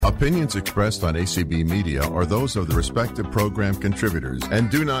opinions expressed on ACB Media are those of the respective program contributors and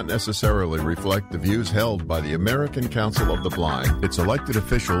do not necessarily reflect the views held by the American Council of the Blind, its elected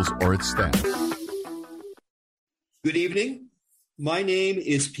officials, or its staff. Good evening. My name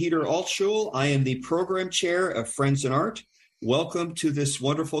is Peter Altschul. I am the program chair of Friends in Art. Welcome to this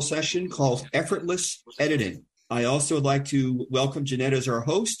wonderful session called Effortless Editing. I also would like to welcome Jeanette as our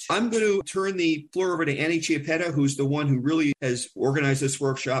host. I'm going to turn the floor over to Annie Chiappetta, who's the one who really has organized this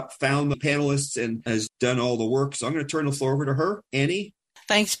workshop, found the panelists, and has done all the work. So I'm going to turn the floor over to her. Annie?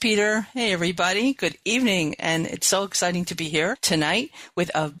 Thanks, Peter. Hey, everybody. Good evening. And it's so exciting to be here tonight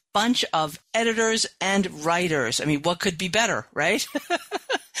with a bunch of editors and writers. I mean, what could be better, right?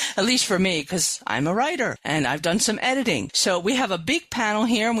 At least for me, because I'm a writer and I've done some editing. So we have a big panel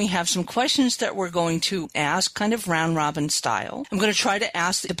here and we have some questions that we're going to ask kind of round robin style. I'm going to try to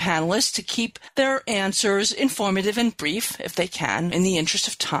ask the panelists to keep their answers informative and brief if they can in the interest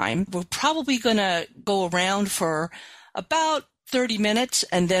of time. We're probably going to go around for about 30 minutes,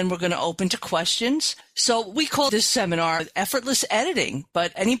 and then we're going to open to questions. So we call this seminar Effortless Editing,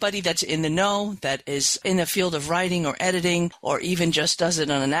 but anybody that's in the know, that is in the field of writing or editing, or even just does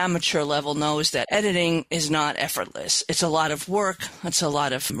it on an amateur level, knows that editing is not effortless. It's a lot of work. It's a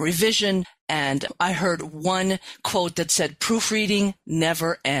lot of revision. And I heard one quote that said, proofreading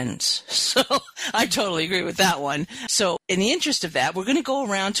never ends. So I totally agree with that one. So in the interest of that, we're going to go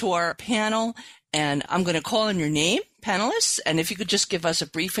around to our panel, and I'm going to call on your name, panelists, and if you could just give us a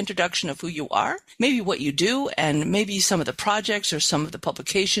brief introduction of who you are, maybe what you do, and maybe some of the projects or some of the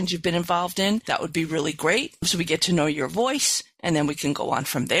publications you've been involved in, that would be really great. So we get to know your voice, and then we can go on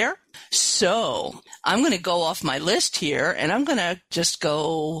from there. So I'm going to go off my list here, and I'm going to just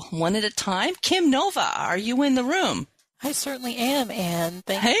go one at a time. Kim Nova, are you in the room? I certainly am, Anne.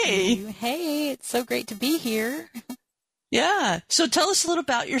 Thank you. Hey, it's so great to be here. Yeah. So tell us a little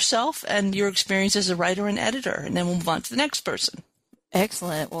about yourself and your experience as a writer and editor, and then we'll move on to the next person.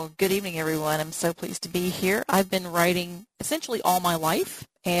 Excellent. Well, good evening, everyone. I'm so pleased to be here. I've been writing essentially all my life,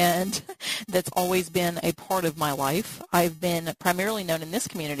 and that's always been a part of my life. I've been primarily known in this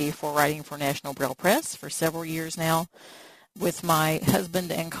community for writing for National Braille Press for several years now. With my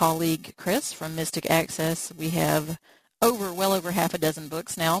husband and colleague, Chris, from Mystic Access, we have well over half a dozen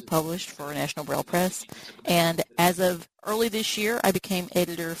books now published for National Braille Press. And as of early this year, I became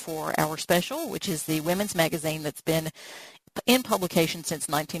editor for Our Special, which is the women's magazine that's been in publication since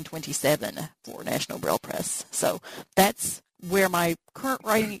 1927 for National Braille Press. So that's where my current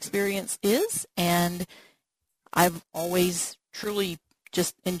writing experience is, and I've always truly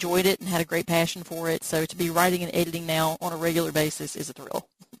just enjoyed it and had a great passion for it. So to be writing and editing now on a regular basis is a thrill.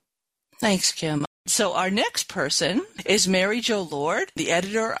 Thanks, Kim. So our next person is Mary Jo Lord, the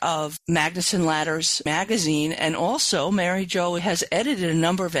editor of Magnuson Ladders magazine, and also Mary Jo has edited a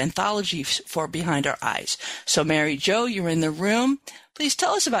number of anthologies for Behind Our Eyes. So Mary Jo, you're in the room. Please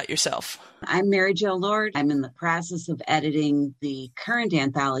tell us about yourself. I'm Mary Jo Lord. I'm in the process of editing the current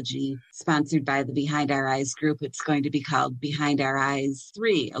anthology sponsored by the Behind Our Eyes group. It's going to be called Behind Our Eyes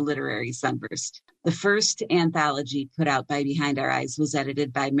 3, A Literary Sunburst. The first anthology put out by Behind Our Eyes was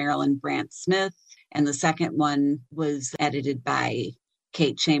edited by Marilyn Brandt Smith, and the second one was edited by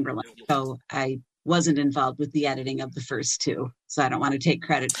Kate Chamberlain. So I wasn't involved with the editing of the first two, so I don't want to take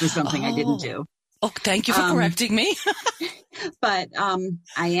credit for something I didn't do. Oh, thank you for correcting me. But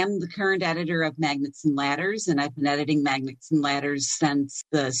I am the current editor of Magnets and Ladders, and I've been editing Magnets and Ladders since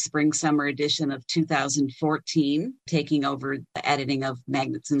the spring-summer edition of 2014, taking over the editing of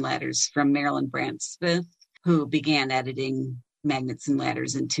Magnets and Ladders from Marilyn Brandt Smith, who began editing Magnets and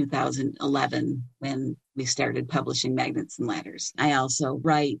Ladders in 2011 when we started publishing Magnets and Ladders. I also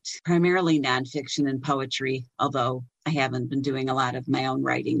write primarily nonfiction and poetry, although I haven't been doing a lot of my own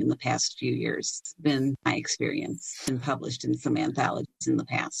writing in the past few years. It's been my experience and published in some anthologies in the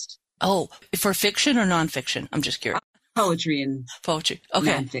past. Oh, for fiction or nonfiction? I'm just curious. Poetry and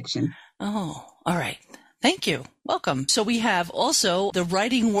okay. Nonfiction. Oh, all right. Thank you. Welcome. So we have also the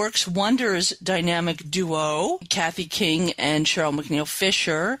Writing Works Wonders dynamic duo, Kathy King and Cheryl McNeil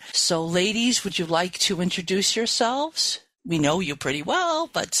Fisher. So ladies, would you like to introduce yourselves? We know you pretty well,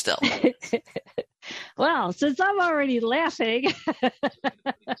 but still. Well, since I'm already laughing,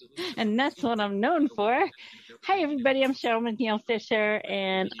 and that's what I'm known for. Hi, everybody. I'm Cheryl McNeil Fisher,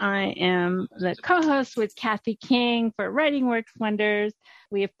 and I am the co-host with Kathy King for Writing Works Wonders.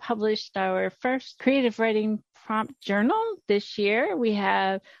 We have published our first creative writing prompt journal this year. We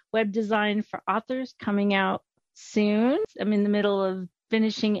have web design for authors coming out soon. I'm in the middle of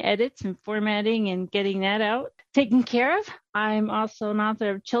finishing edits and formatting and getting that out taken care of. I'm also an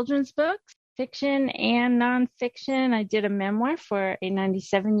author of children's books. fiction and nonfiction. I did a memoir for a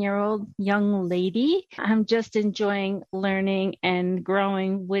 97-year-old young lady. I'm just enjoying learning and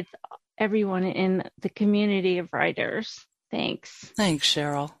growing with everyone in the community of writers. Thanks. Thanks,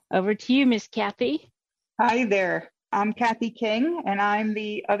 Cheryl. Over to you, Miss Kathy. Hi there. I'm Kathy King, and I'm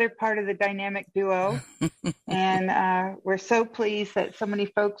the other part of the dynamic duo. And we're so pleased that so many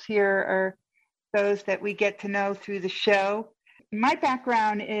folks here are those that we get to know through the show. My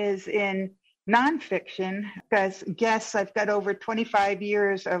background is in nonfiction. As guests, I've got over 25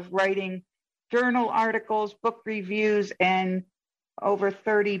 years of writing journal articles, book reviews, and over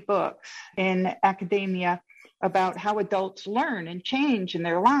 30 books in academia about how adults learn and change in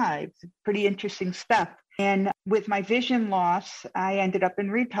their lives. Pretty interesting stuff. And with my vision loss, I ended up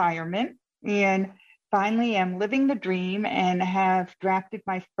in retirement and finally am living the dream and have drafted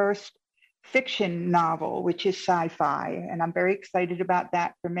my first fiction novel, which is sci-fi. And I'm very excited about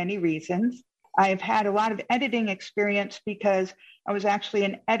that for many reasons. I've had a lot of editing experience because I was actually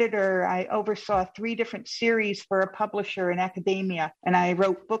an editor. I oversaw 3 different series for a publisher in academia, and I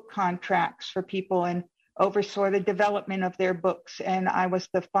wrote book contracts for people and oversaw the development of their books. And I was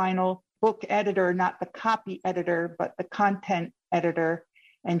the final book editor, not the copy editor, but the content editor,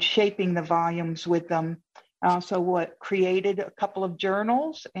 and shaping the volumes with them. I also created a couple of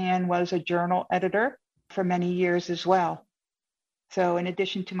journals and was a journal editor for many years as well. So in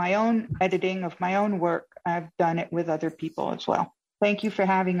addition to my own editing of my own work, I've done it with other people as well. Thank you for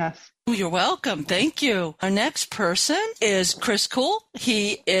having us. You're welcome. Thank you. Our next person is Chris Kuhl.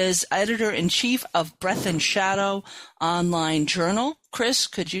 He is editor-in-chief of Breath and Shadow online journal. Chris,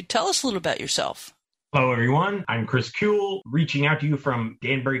 could you tell us a little about yourself? Hello, everyone. I'm Chris Kuhl, reaching out to you from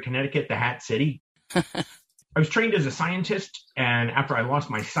Danbury, Connecticut, the Hat City. I was trained as a scientist, and after I lost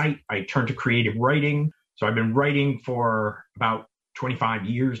my sight, I turned to creative writing. So I've been writing for about 25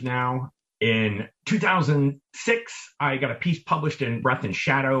 years now. In 2006, I got a piece published in Breath and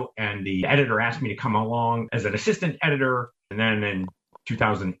Shadow, and the editor asked me to come along as an assistant editor. And then in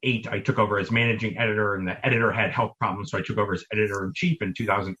 2008, I took over as managing editor, and the editor had health problems, so I took over as editor-in-chief in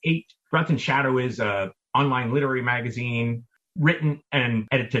 2008. Breath and Shadow is an online literary magazine written and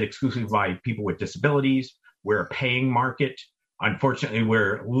edited exclusively by people with disabilities. We're a paying market. Unfortunately,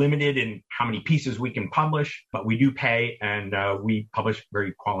 we're limited in how many pieces we can publish, but we do pay, and we publish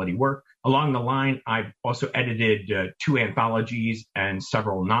very quality work. Along the line, I've also edited 2 anthologies and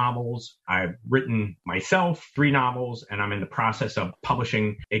several novels. I've written myself 3 novels, and I'm in the process of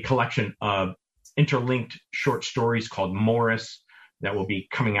publishing a collection of interlinked short stories called Morris that will be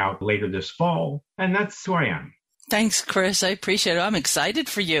coming out later this fall. And that's who I am. Thanks, Chris. I appreciate it. I'm excited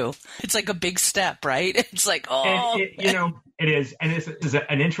for you. It's like a big step, right? It's like, oh. It is. And it's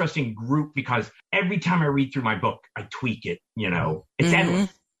an interesting group because every time I read through my book, I tweak it. It's endless.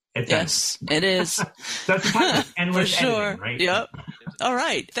 Yes, it is. That's the kind of endless for sure. Editing, right? Yep. All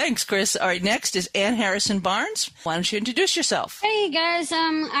right. Thanks, Chris. All right. Next is Ann Harrison Barnes. Why don't you introduce yourself? Hey, guys.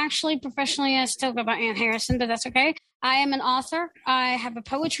 Actually, professionally, I still go by Ann Harrison, but that's okay. I am an author. I have a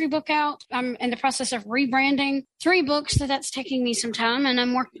poetry book out. I'm in the process of rebranding 3 books. That's taking me some time, and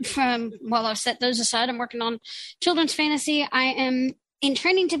I'm working I've set those aside. I'm working on children's fantasy. I am in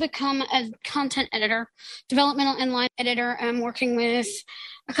training to become a content editor, developmental inline editor. I'm working with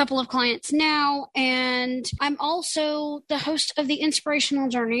a couple of clients now, and I'm also the host of the Inspirational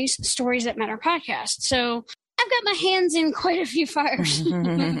Journeys Stories That Matter podcast. So I've got my hands in quite a few fires.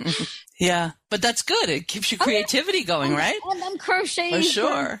 Yeah, but that's good. It keeps your creativity going, right? I'm crocheting for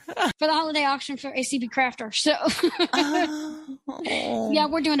sure for the holiday auction for ACB Crafter. So yeah,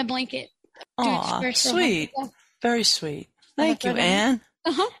 we're doing a blanket. Oh, sweet. Very sweet. Thank you, Anne.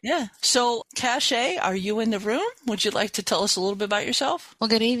 Uh-huh. Yeah. So, Cache, are you in the room? Would you like to tell us a little bit about yourself? Well,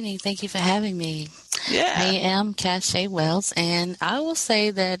 good evening. Thank you for having me. Yeah. I am Cache Wells, and I will say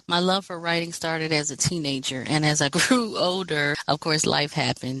that my love for writing started as a teenager. And as I grew older, of course, life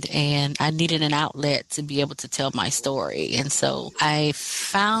happened, and I needed an outlet to be able to tell my story. And so I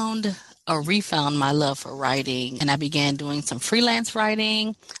refound my love for writing, and I began doing some freelance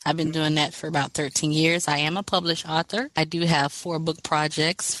writing. I've been doing that for about 13 years. I am a published author. I do have 4 book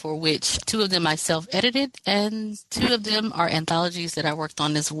projects, for which 2 of them I self-edited, and 2 of them are anthologies that I worked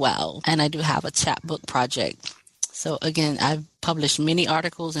on as well. And I do have a chapbook project. So again, I've published many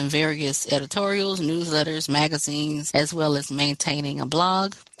articles in various editorials, newsletters, magazines, as well as maintaining a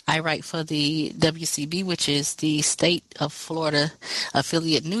blog. I write for the WCB, which is the State of Florida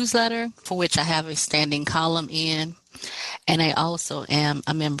affiliate newsletter, for which I have a standing column in. And I also am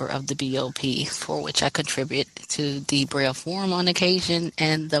a member of the BOP, for which I contribute to the Braille Forum on occasion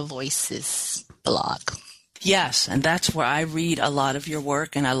and the Voices blog. Yes, and that's where I read a lot of your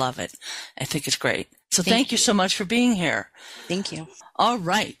work, and I love it. I think it's great. So thank you so much for being here. Thank you. All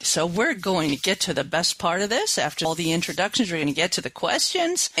right, so we're going to get to the best part of this. After all the introductions, we're going to get to the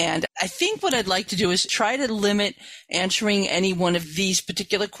questions. And I think what I'd like to do is try to limit answering any one of these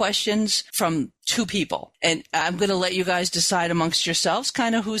particular questions from 2 people. And I'm going to let you guys decide amongst yourselves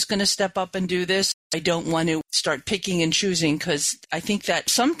kind of who's going to step up and do this. I don't want to start picking and choosing because I think that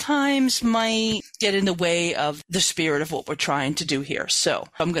sometimes might get in the way of the spirit of what we're trying to do here. So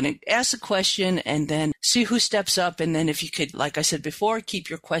I'm going to ask a question and then see who steps up. And then if you could, like I said before, keep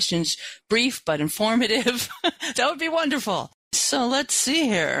your questions brief but informative, that would be wonderful. So let's see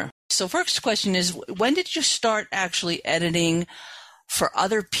here. So first question is, when did you start actually editing for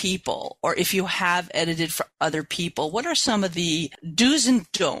other people? Or if you have edited for other people, what are some of the do's and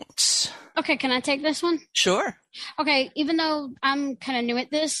don'ts? Okay, can I take this one? Sure. Okay, even though I'm kind of new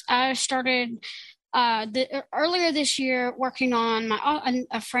at this, I started earlier this year working on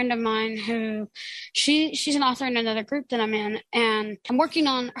a friend of mine who she's an author in another group that I'm in, and I'm working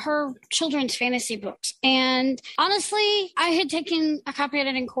on her children's fantasy books. And honestly, I had taken a copy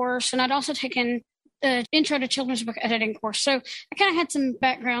editing course, and I'd also taken the intro to children's book editing course, so I kind of had some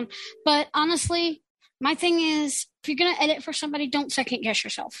background. But honestly, my thing is, if you're going to edit for somebody, don't second guess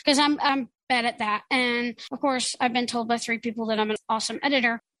yourself, because I'm bad at that. And of course, I've been told by 3 people that I'm an awesome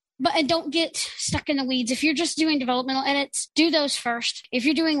editor. But don't get stuck in the weeds. If you're just doing developmental edits, do those first. If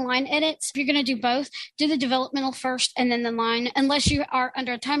you're doing line edits, if you're going to do both, do the developmental first and then the line. Unless you are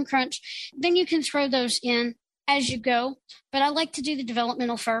under a time crunch, then you can throw those in as you go. But I like to do the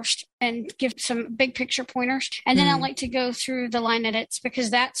developmental first and give some big picture pointers. And then I like to go through the line edits,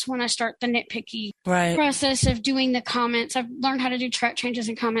 because that's when I start the nitpicky process of doing the comments. I've learned how to do track changes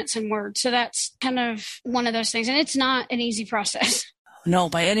and comments in Word. So that's kind of one of those things. And it's not an easy process. No,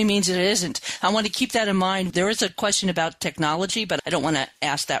 by any means it isn't. I want to keep that in mind. There is a question about technology, but I don't want to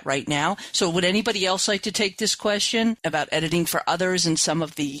ask that right now. So would anybody else like to take this question about editing for others and some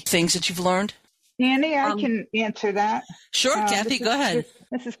of the things that you've learned? Andy, I can answer that. Sure, Kathy, go ahead.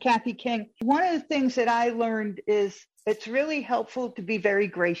 This is Kathy King. One of the things that I learned is it's really helpful to be very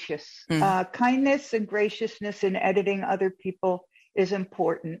gracious. Kindness and graciousness in editing other people is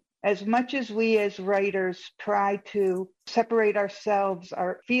important. As much as we as writers try to separate ourselves,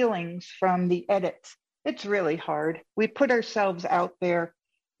 our feelings from the edits, it's really hard. We put ourselves out there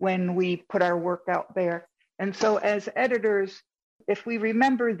when we put our work out there. And so as editors, if we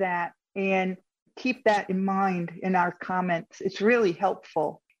remember that and keep that in mind in our comments, it's really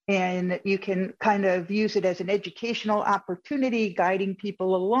helpful. And you can kind of use it as an educational opportunity, guiding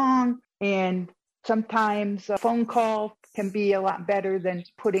people along. And sometimes a phone call can be a lot better than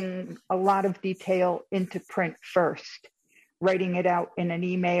putting a lot of detail into print first, writing it out in an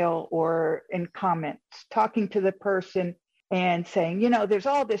email or in comments, talking to the person and saying, there's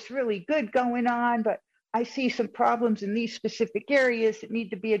all this really good going on, but I see some problems in these specific areas that need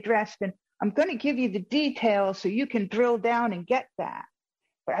to be addressed. And I'm going to give you the details so you can drill down and get that.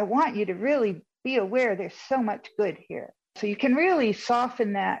 But I want you to really be aware there's so much good here. So you can really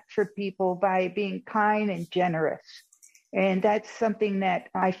soften that for people by being kind and generous. And that's something that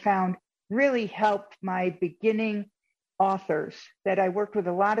I found really helped my beginning authors, that I worked with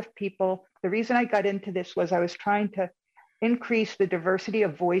a lot of people. The reason I got into this was I was trying to increase the diversity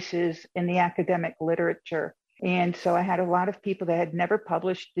of voices in the academic literature. And so I had a lot of people that had never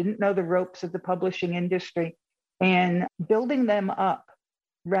published, didn't know the ropes of the publishing industry, and building them up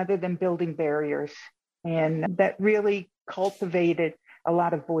rather than building barriers. And that really cultivated a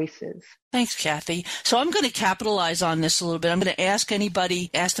lot of voices. Thanks, Kathy. So I'm going to capitalize on this a little bit. I'm going to ask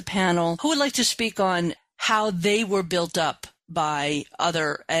the panel, who would like to speak on how they were built up by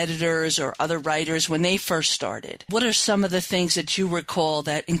other editors or other writers when they first started. What are some of the things that you recall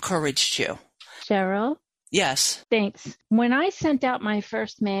that encouraged you? Cheryl? Yes. Thanks. When I sent out my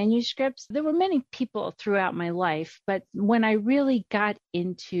first manuscripts, there were many people throughout my life, but when I really got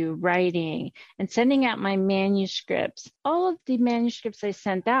into writing and sending out my manuscripts, all of the manuscripts I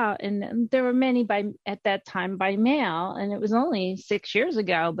sent out, and there were many at that time by mail, and it was only 6 years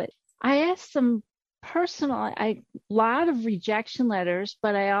ago, but I asked some a lot of rejection letters,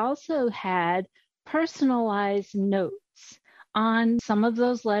 but I also had personalized notes on some of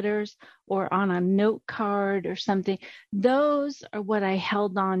those letters or on a note card or something. Those are what I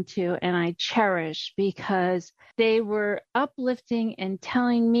held on to and I cherish, because they were uplifting and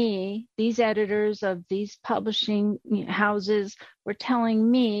telling me, these editors of these publishing houses were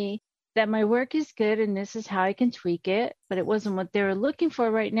telling me that my work is good and this is how I can tweak it, but it wasn't what they were looking for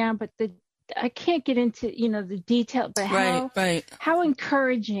right now. But I can't get into, the detail, but how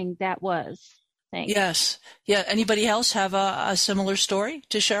encouraging that was. Thanks. Yes. Yeah. Anybody else have a similar story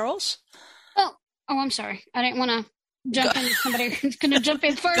to Cheryl's? Oh, I'm sorry. I didn't want to jump in. Somebody who's going to jump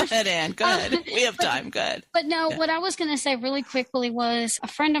in first. Go ahead, Ann. Go ahead. We have time. Go ahead. But no, what I was going to say really quickly was a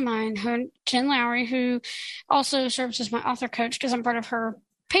friend of mine, Jen Lowry, who also serves as my author coach because I'm part of her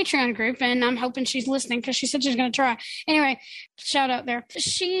Patreon group, and I'm hoping she's listening because she said she's going to try. Anyway, shout out there.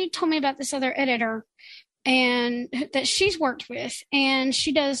 She told me about this other editor and that she's worked with, and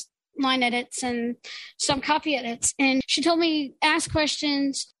she does line edits and some copy edits. And she told me ask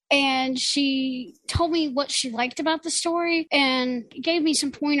questions, and she told me what she liked about the story and gave me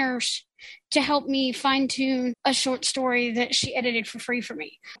some pointers to help me fine-tune a short story that she edited for free for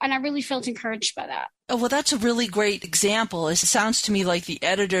me. And I really felt encouraged by that. Oh, well, that's a really great example. It sounds to me like the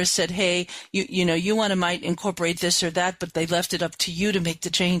editor said, hey, you want to might incorporate this or that, but they left it up to you to make the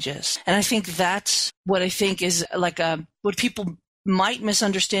changes. And I think that's what I think is like what people might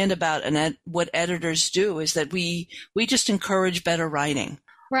misunderstand about what editors do is that we just encourage better writing.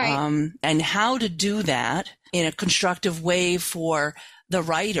 Right. And how to do that in a constructive way for the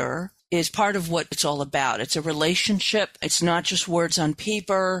writer is part of what it's all about. It's a relationship. It's not just words on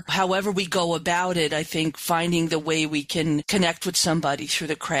paper. However we go about it, I think finding the way we can connect with somebody through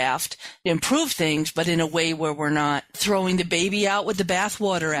the craft, improve things, but in a way where we're not throwing the baby out with the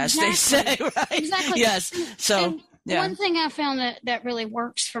bathwater, as they say, right? Exactly. Yes. So, and yeah. One thing I found that really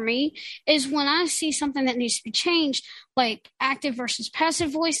works for me is when I see something that needs to be changed, like active versus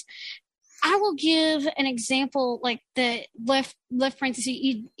passive voice, I will give an example, like the left parenthesis,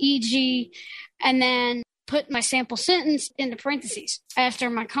 e.g., and then put my sample sentence in the parentheses after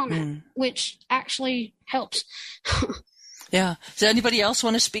my comment, which actually helps. Yeah. Does anybody else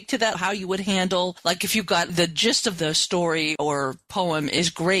want to speak to that? How you would handle, like if you've got the gist of the story or poem is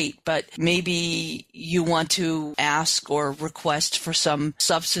great, but maybe you want to ask or request for some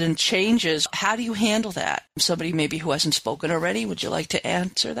substantive changes. How do you handle that? Somebody maybe who hasn't spoken already, would you like to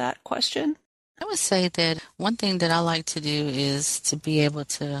answer that question? I would say that one thing that I like to do is to be able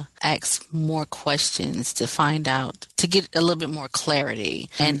to ask more questions to find out, to get a little bit more clarity.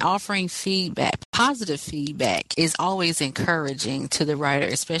 And offering feedback, positive feedback, is always encouraging to the writer,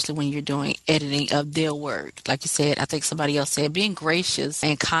 especially when you're doing editing of their work. Like you said, I think somebody else said, being gracious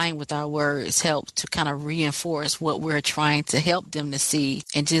and kind with our words helps to kind of reinforce what we're trying to help them to see,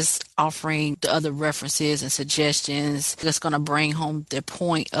 and just offering the other references and suggestions that's going to bring home the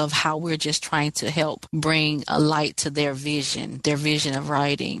point of how we're just trying to help bring a light to their vision of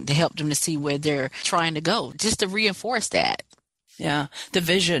writing, to help them to see where they're trying to go, just to reinforce that. Yeah, the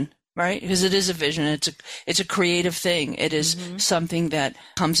vision, right? Because it is a vision. It's a creative thing. It is something that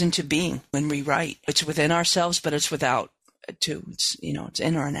comes into being when we write. It's within ourselves, but it's without too. It's, it's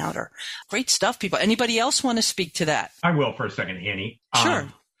inner and outer. Great stuff, people. Anybody else want to speak to that? I will for a second, Annie. Sure.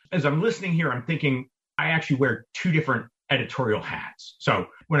 As I'm listening here, I'm thinking I actually wear two different editorial hats. So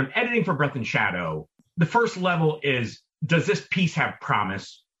when I'm editing for Breath and Shadow, the first level is, does this piece have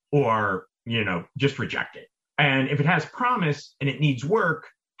promise, or, just reject it? And if it has promise and it needs work,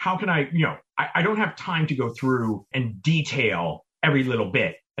 how can I don't have time to go through and detail every little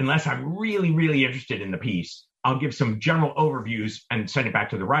bit unless I'm really, really interested in the piece. I'll give some general overviews and send it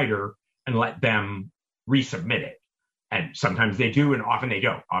back to the writer and let them resubmit it. And sometimes they do, and often they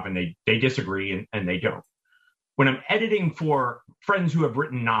don't. Often they disagree and they don't. When I'm editing for friends who have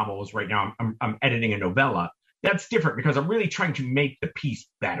written novels right now, I'm editing a novella. That's different because I'm really trying to make the piece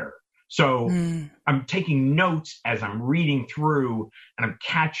better. So I'm taking notes as I'm reading through, and I'm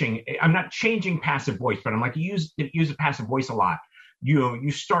catching. I'm not changing passive voice, but I'm like, use a passive voice a lot.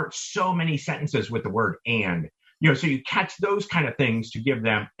 You start so many sentences with the word "and." So you catch those kind of things to give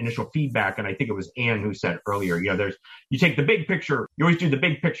them initial feedback. And I think it was Ann who said earlier, you take the big picture. You always do the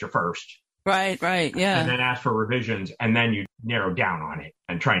big picture first. Right, yeah. And then ask for revisions, and then you narrow down on it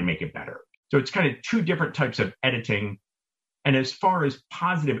and try and make it better. So it's kind of two different types of editing. And as far as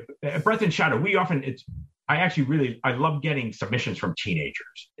positive, Breath and Shadow, I love getting submissions from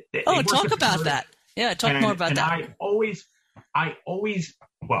teenagers. Talk about that. Yeah, talk more about that. I always,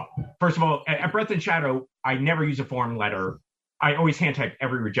 well, first of all, at Breath and Shadow, I never use a form letter. I always hand type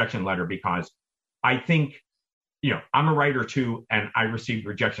every rejection letter because I think, I'm a writer too, and I receive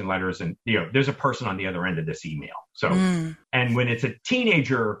rejection letters, and, there's a person on the other end of this email. So, and when it's a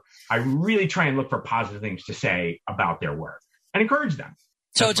teenager, I really try and look for positive things to say about their work and encourage them.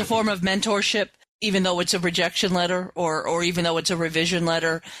 So it's a form of mentorship, even though it's a rejection letter or even though it's a revision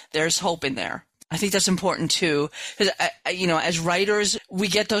letter, there's hope in there. I think that's important too, because as writers, we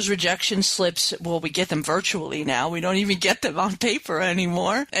get those rejection slips. Well, we get them virtually now. We don't even get them on paper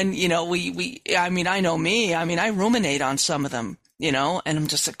anymore. And I know me. I ruminate on some of them. you know, and I'm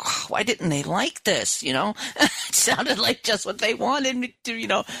just like, why didn't they like this? You know, it sounded like just what they wanted me to, you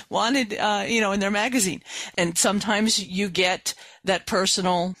know, in their magazine. And sometimes you get that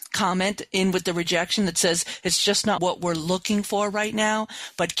personal comment in with the rejection that says, it's just not what we're looking for right now,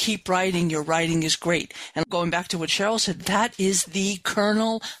 but keep writing. Your writing is great. And going back to what Cheryl said, that is the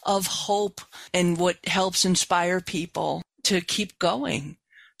kernel of hope and what helps inspire people to keep going.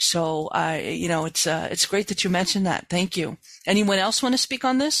 So, it's great that you mentioned that. Thank you. Anyone else want to speak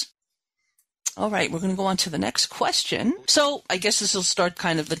on this? All right, we're going to go on to the next question. So I guess this will start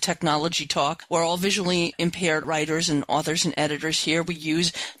kind of the technology talk. We're all visually impaired writers and authors and editors here. We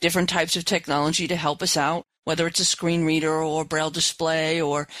use different types of technology to help us out, whether it's a screen reader or a braille display,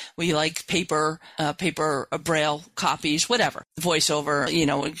 or we like paper braille copies, whatever, voiceover, you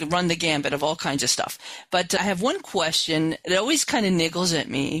know, run the gambit of all kinds of stuff. But I have one question that always kind of niggles at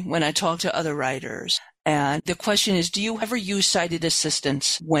me when I talk to other writers. And the question is, do you ever use sighted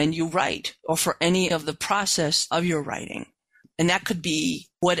assistance when you write or for any of the process of your writing? And that could be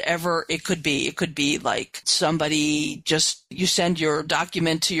whatever it could be. It could be like somebody you send your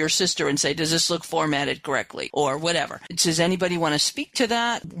document to your sister and say, does this look formatted correctly, or whatever. Does anybody want to speak to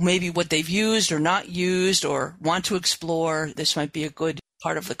that? Maybe what they've used or not used or want to explore? This might be a good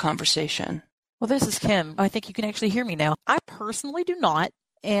part of the conversation. Well, this is Kim. I think you can actually hear me now. I personally do not.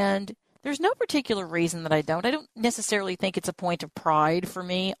 And there's no particular reason that I don't. I don't necessarily think it's a point of pride for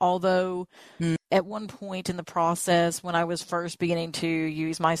me, although at one point in the process when I was first beginning to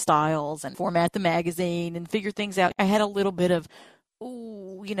use my styles and format the magazine and figure things out, I had a little bit of,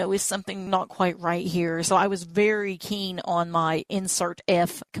 is something not quite right here? So I was very keen on my insert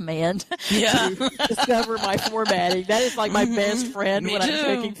F command to discover my formatting. That is like my best friend when I'm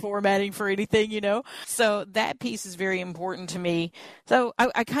checking formatting for anything, you know. So that piece is very important to me. So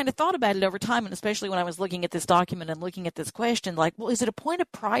I kind of thought about it over time, and especially when I was looking at this document and looking at this question, like, well, is it a point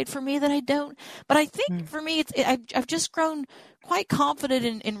of pride for me that I don't? But I think for me, I've just grown quite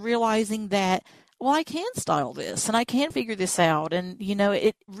confident in realizing that, well, I can style this and I can figure this out. And, you know,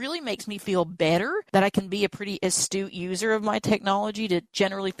 it really makes me feel better that I can be a pretty astute user of my technology to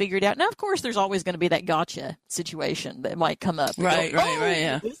generally figure it out. Now, of course, there's always going to be that gotcha situation that might come up. Right,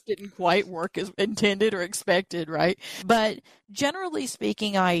 yeah. This didn't quite work as intended or expected, right? But generally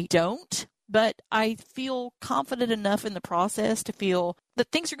speaking, I don't. But I feel confident enough in the process to feel that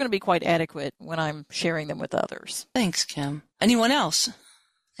things are going to be quite adequate when I'm sharing them with others. Thanks, Kim. Anyone else?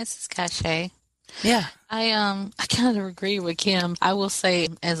 This is Cache. Yeah. I kind of agree with Kim. I will say,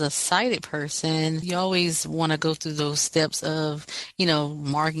 as a sighted person, you always want to go through those steps of, you know,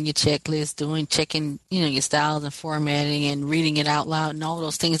 marking your checklist, checking, you know, your styles and formatting and reading it out loud and all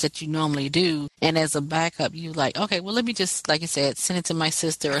those things that you normally do. And as a backup, you like, okay, well, let me just, like you said, send it to my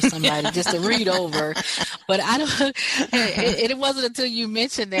sister or somebody just to read over. But I don't, it wasn't until you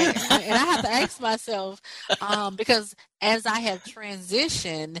mentioned that. And I have to ask myself, because as I have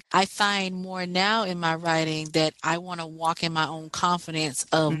transitioned, I find more now in my writing that I want to walk in my own confidence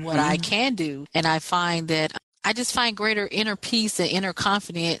of what I can do. And I find that I just find greater inner peace and inner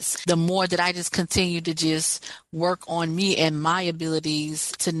confidence the more that I just continue to just work on me and my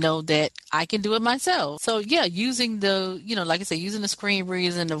abilities to know that I can do it myself. So yeah, using the, you know, like I said, using the screen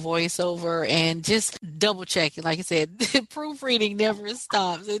readers and the voiceover and just double checking. Like I said, proofreading never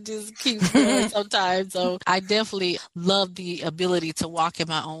stops. It just keeps going sometimes. So I definitely love the ability to walk in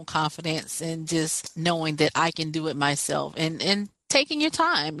my own confidence and just knowing that I can do it myself and taking your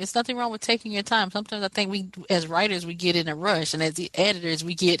time. There's nothing wrong with taking your time. Sometimes I think we, as writers, we get in a rush, and as the editors,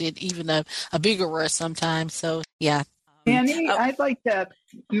 we get in even a bigger rush sometimes. So, yeah. Annie, I'd like to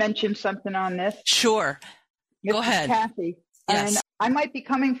mention something on this. Sure. Go ahead. Kathy. Yes. And I might be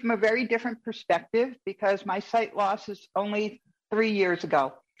coming from a very different perspective because my sight loss is only 3 years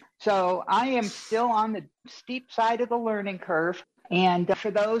ago. So I am still on the steep side of the learning curve. And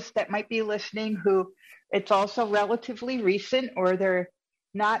for those that might be listening who it's also relatively recent or they're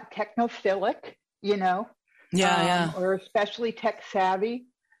not technophilic, you know, or especially tech savvy,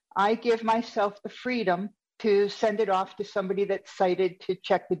 I give myself the freedom to send it off to somebody that's sighted to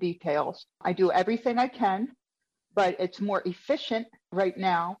check the details. I do everything I can, but it's more efficient right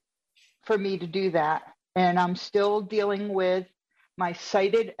now for me to do that. And I'm still dealing with my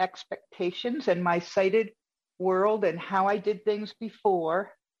sighted expectations and my sighted world and how I did things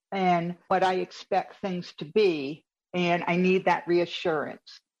before and what I expect things to be. And I need that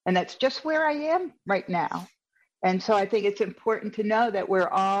reassurance. And that's just where I am right now. And so I think it's important to know that we're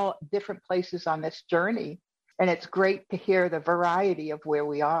all different places on this journey. And it's great to hear the variety of where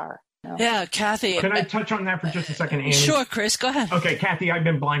we are. You know? Yeah, Kathy. Can I touch on that for just a second, Annie? Sure, Chris, go ahead. Okay, Kathy, I've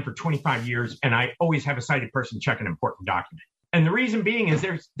been blind for 25 years, and I always have a sighted person check an important document. And the reason being is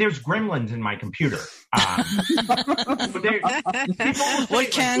there's gremlins in my computer.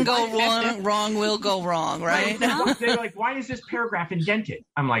 What can go wrong will go wrong, right? They're like, why is this paragraph indented?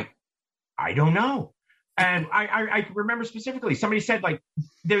 I'm like, I don't know. And I remember specifically, somebody said, like,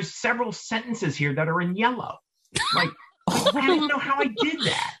 there's several sentences here that are in yellow. Like, I don't know how I did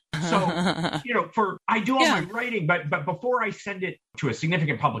that. So, I do all my writing, but before I send it to a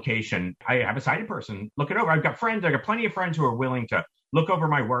significant publication, I have a sighted person look it over. I've got plenty of friends who are willing to look over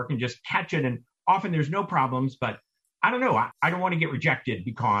my work and just catch it. And often there's no problems, but I don't know. I don't want to get rejected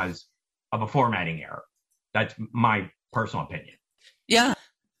because of a formatting error. That's my personal opinion. Yeah.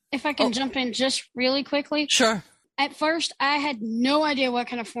 If I can jump in just really quickly. Sure. At first, I had no idea what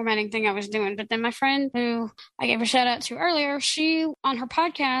kind of formatting thing I was doing. But then my friend, who I gave a shout out to earlier, she, on her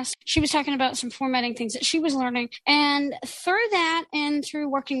podcast, she was talking about some formatting things that she was learning. And through that and through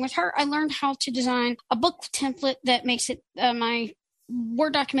working with her, I learned how to design a book template that makes it my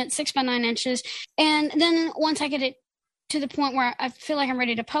Word document 6 by 9 inches. And then once I get it to the point where I feel like I'm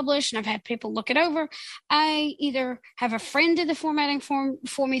ready to publish and I've had people look it over, I either have a friend do the formatting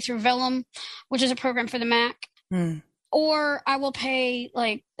for me through Vellum, which is a program for the Mac, or I will pay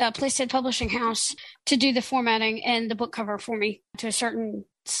like a Playstead Publishing House to do the formatting and the book cover for me to certain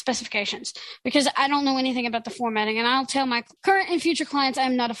specifications, because I don't know anything about the formatting, and I'll tell my current and future clients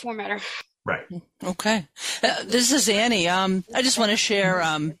I'm not a formatter. Right. Okay. This is Annie. I just want to share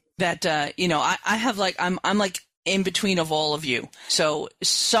that I have I'm like in between of all of you. So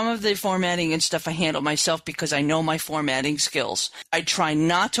some of the formatting and stuff I handle myself because I know my formatting skills. I try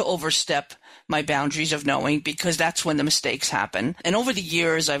not to overstep my boundaries of knowing, because that's when the mistakes happen. And over the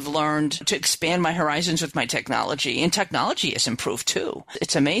years, I've learned to expand my horizons with my technology, and technology has improved too.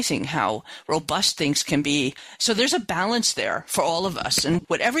 It's amazing how robust things can be. So there's a balance there for all of us. And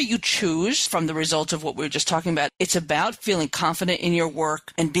whatever you choose from the result of what we were just talking about, it's about feeling confident in your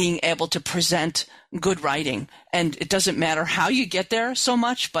work and being able to present good writing. And it doesn't matter how you get there so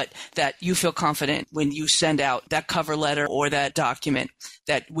much, but that you feel confident when you send out that cover letter or that document,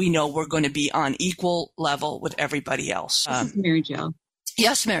 that we know we're going to be on equal level with everybody else. This is Mary Jo.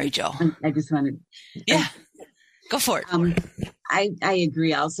 Yes, Mary Jo. I just wanted. Yeah, go for it. I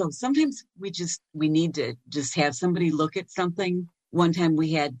agree. Also, sometimes we need to just have somebody look at something. One time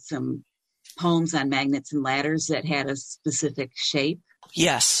we had some poems on magnets and ladders that had a specific shape.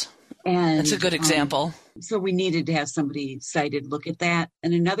 Yes. And that's a good example. So we needed to have somebody sighted look at that.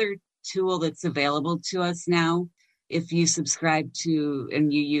 And another tool that's available to us now, if you subscribe to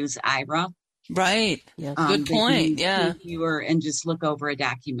and you use IRA. Right. Yeah. Good point. Yeah. And just look over a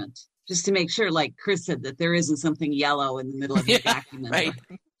document just to make sure, like Chris said, that there isn't something yellow in the middle of the document. Right.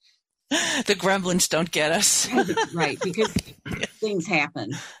 The gremlins don't get us. Right. Because things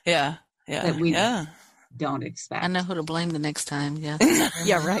happen. Yeah. Yeah. That we don't expect. I know who to blame the next time. Yeah.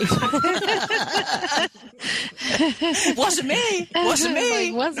 Yeah, right. Wasn't me. Wasn't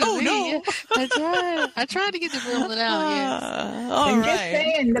me. Wasn't me. No. I tried to get the gremlin out. Yes. All and right. just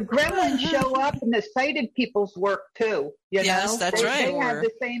saying, the gremlins show up in the sighted people's work too. Yes, that's right. They have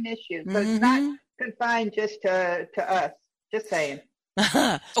the same issue, so it's not confined just to us. Just saying.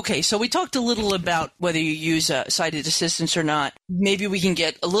 Okay, so we talked a little about whether you use sighted assistance or not. Maybe we can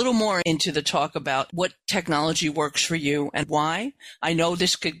get a little more into the talk about what technology works for you and why. I know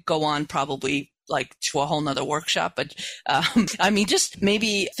this could go on probably like to a whole nother workshop, but just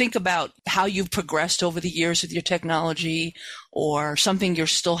maybe think about how you've progressed over the years with your technology, or something you're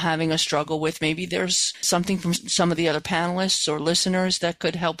still having a struggle with. Maybe there's something from some of the other panelists or listeners that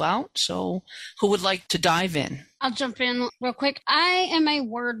could help out. So who would like to dive in? I'll jump in real quick. I am a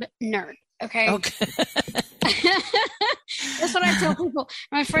word nerd. Okay. That's what I tell people.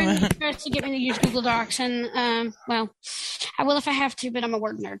 My friend tries to get me to use Google Docs, and I will if I have to, but I'm a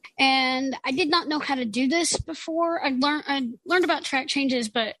word nerd. And I did not know how to do this before. I learned about track changes,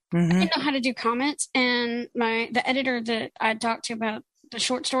 but I didn't know how to do comments. And the editor that I talked to about the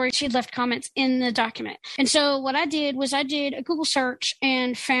short story, she had left comments in the document. And so what I did was I did a Google search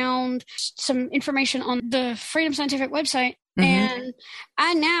and found some information on the Freedom Scientific website. And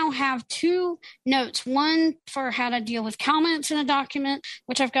I now have 2 notes, one for how to deal with comments in a document,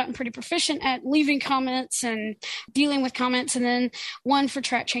 which I've gotten pretty proficient at leaving comments and dealing with comments, and then one for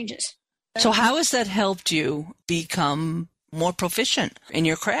track changes. So how has that helped you become more proficient in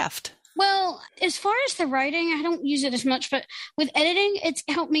your craft? Well, as far as the writing, I don't use it as much, but with editing, it's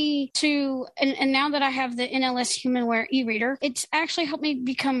helped me to, and now that I have the NLS Humanware e-reader, it's actually helped me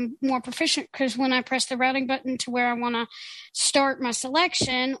become more proficient, because when I press the routing button to where I want to start my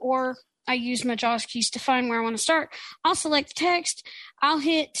selection, or I use my JAWS keys to find where I want to start, I'll select the text. I'll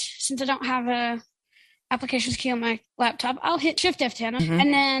hit, since I don't have applications key on my laptop, I'll hit Shift F10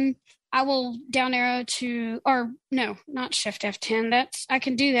 and then I will down arrow to, or no, not Shift F10. I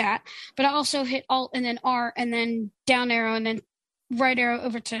can do that. But I also hit Alt and then R and then down arrow and then right arrow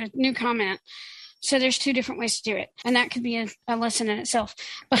over to new comment. So there's 2 different ways to do it. And that could be a lesson in itself.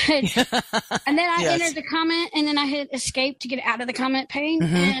 But and then I enter the comment and then I hit escape to get out of the comment pane.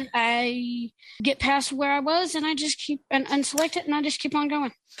 And I get past where I was and I just keep and unselect it and I just keep on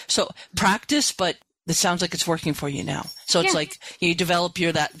going. So practice, but it sounds like it's working for you now. So it's like you develop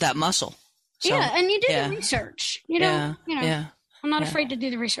that muscle. So, and you do the research. I'm not afraid to do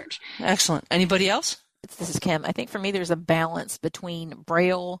the research. Excellent. Anybody else? This is Kim. I think for me, there's a balance between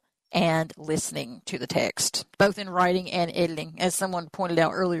Braille and listening to the text, both in writing and editing. As someone pointed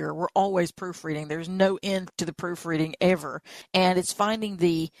out earlier, we're always proofreading. There's no end to the proofreading ever. And it's finding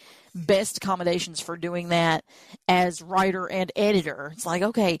the best accommodations for doing that as writer and editor. It's like,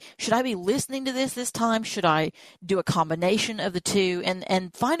 okay, should I be listening to this time? Should I do a combination of the two?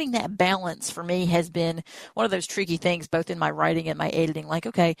 And finding that balance for me has been one of those tricky things, both in my writing and my editing. Like,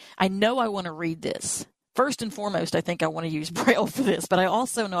 okay, I know I want to read this. First and foremost, I think I want to use Braille for this, but I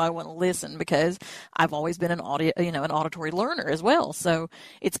also know I want to listen because I've always been an auditory learner as well. So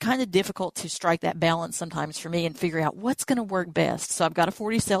it's kind of difficult to strike that balance sometimes for me and figure out what's going to work best. So I've got a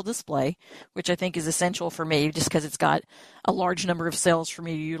 40-cell display, which I think is essential for me just because it's got a large number of cells for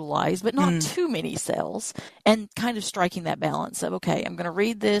me to utilize, but not too many cells, and kind of striking that balance of, okay, I'm going to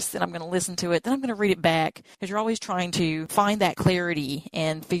read this, then I'm going to listen to it, then I'm going to read it back, because you're always trying to find that clarity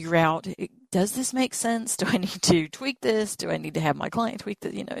and figure out, does this make sense? Do I need to tweak this? Do I need to have my client tweak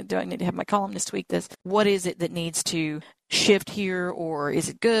this? Do I need to have my columnist tweak this? What is it that needs to shift here, or is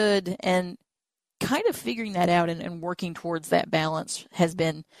it good? And kind of figuring that out and working towards that balance has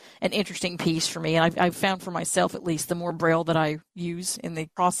been an interesting piece for me. And I've found for myself, at least, the more Braille that I use in the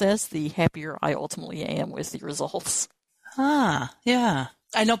process, the happier I ultimately am with the results. Yeah.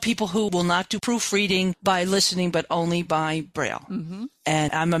 I know people who will not do proofreading by listening, but only by Braille.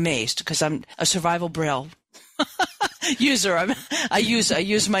 And I'm amazed because I'm a survival Braille user. I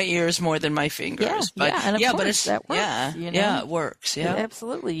use my ears more than my fingers. But that works. It works. Yeah,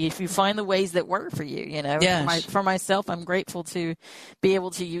 absolutely. If you find the ways that work for you, For myself, I'm grateful to be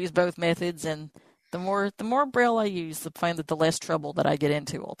able to use both methods, and the more Braille I use, the less trouble that I get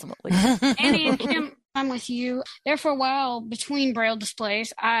into ultimately. Annie and Kim, I'm with you. There for a while, between Braille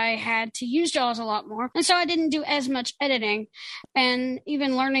displays, I had to use JAWS a lot more. And so I didn't do as much editing. And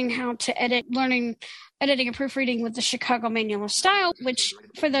even learning how to editing and proofreading with the Chicago Manual of Style, which,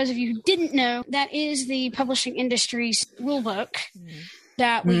 for those of you who didn't know, that is the publishing industry's rule book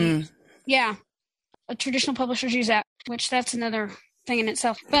that traditional publishers use that, which that's another thing in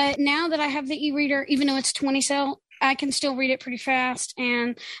itself. But now that I have the e-reader, even though it's 20-cell, I can still read it pretty fast,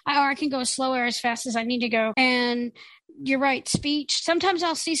 or I can go slow or as fast as I need to go. And you're right, speech. Sometimes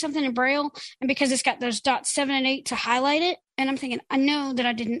I'll see something in Braille, and because it's got those dots 7 and 8 to highlight it, and I'm thinking, I know that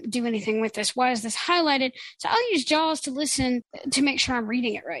I didn't do anything with this. Why is this highlighted? So I'll use JAWS to listen to make sure I'm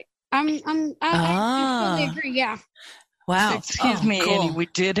reading it right. I totally agree. Yeah. Wow. Excuse me, cool. Annie. We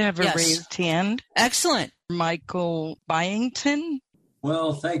did have a raised hand. Excellent. Michael Byington.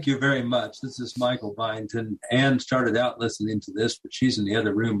 Well, thank you very much. This is Michael Byington. Anne started out listening to this, but she's in the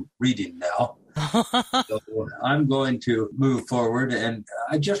other room reading now. So I'm going to move forward, and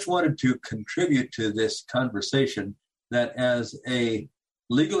I just wanted to contribute to this conversation that as a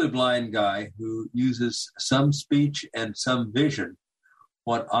legally blind guy who uses some speech and some vision,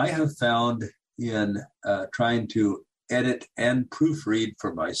 what I have found in trying to edit and proofread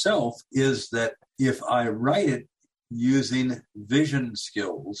for myself is that if I write it using vision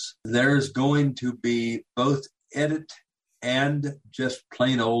skills, there's going to be both edit and just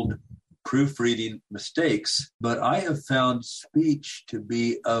plain old proofreading mistakes. But I have found speech to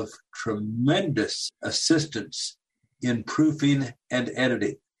be of tremendous assistance in proofing and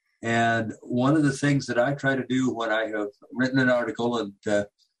editing. And one of the things that I try to do when I have written an article, and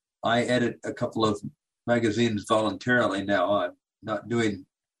I edit a couple of magazines voluntarily now, I'm not doing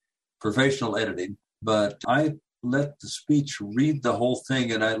professional editing, but I let the speech read the whole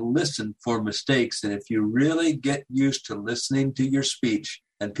thing, and I listen for mistakes. And if you really get used to listening to your speech,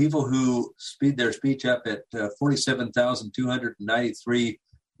 and people who speed their speech up at 47,293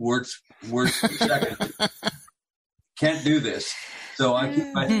 words per second can't do this. So I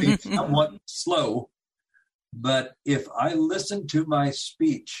keep my speech somewhat slow. But if I listen to my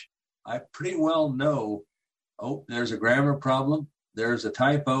speech, I pretty well know, there's a grammar problem, there's a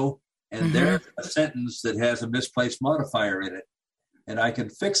typo, and there's a sentence that has a misplaced modifier in it. And I can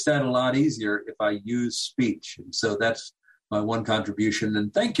fix that a lot easier if I use speech. And so that's my one contribution.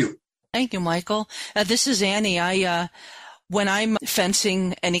 And thank you. Thank you, Michael. This is Annie. When I'm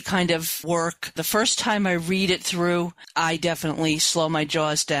fencing any kind of work, the first time I read it through, I definitely slow my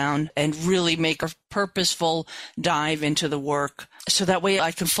jaws down and really make a purposeful dive into the work so that way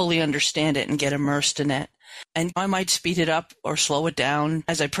I can fully understand it and get immersed in it. And I might speed it up or slow it down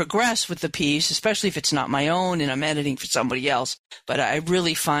as I progress with the piece, especially if it's not my own and I'm editing for somebody else. But I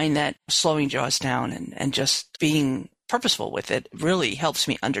really find that slowing jaws down and just being purposeful with it really helps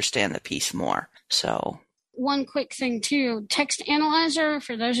me understand the piece more. So one quick thing too, text analyzer,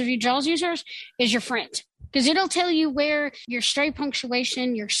 for those of you JAWS users, is your friend. Because it'll tell you where your stray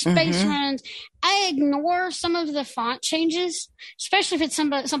punctuation, your space runs. I ignore some of the font changes, especially if it's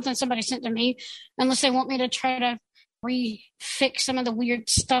something somebody sent to me, unless they want me to try to refix some of the weird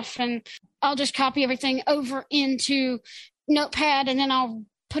stuff. And I'll just copy everything over into Notepad, and then I'll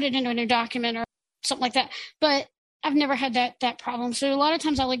put it into a new document or something like that. But I've never had that problem. So a lot of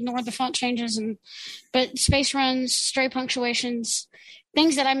times I'll ignore the font changes, but space runs, stray punctuations,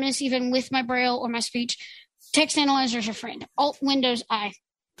 things that I miss even with my Braille or my speech, text analyzer is your friend. Alt Windows I.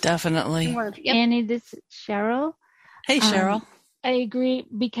 Definitely. Word. Yep. Annie, this is Cheryl. Hey, Cheryl. I agree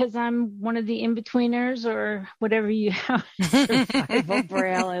because I'm one of the in-betweeners or whatever you have. Survival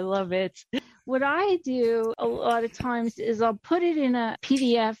Braille. I love it. What I do a lot of times is I'll put it in a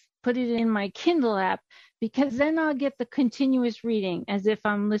PDF, put it in my Kindle app, because then I'll get the continuous reading as if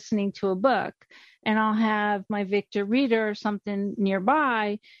I'm listening to a book, and I'll have my Victor Reader or something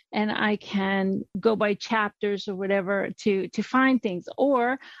nearby, and I can go by chapters or whatever to find things.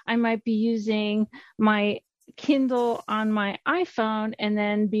 Or I might be using my Kindle on my iPhone and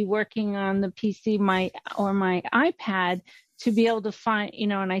then be working on the PC or my iPad to be able to find,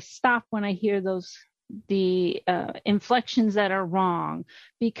 and I stop when I hear the inflections that are wrong.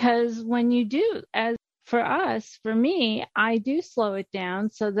 Because when you do, as for me, I do slow it down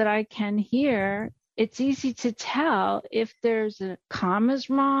so that I can hear. It's easy to tell if there's a comma's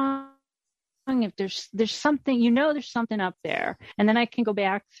wrong, if there's something, there's something up there. And then I can go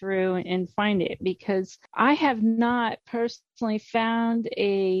back through and find it, because I have not personally found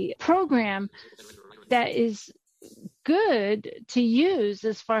a program that is good to use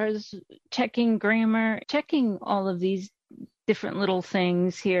as far as checking grammar, checking all of these different little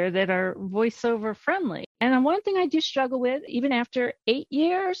things here that are voiceover friendly. And one thing I do struggle with, even after 8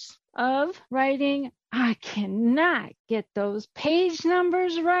 years of writing, I cannot get those page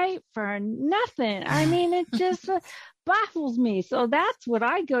numbers right for nothing. I mean, it just baffles me. So that's what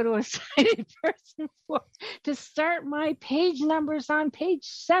I go to a sighted person for, to start my page numbers on page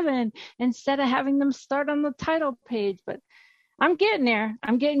 7 instead of having them start on the title page. But I'm getting there.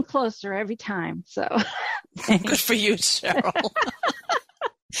 I'm getting closer every time. So good for you, Cheryl.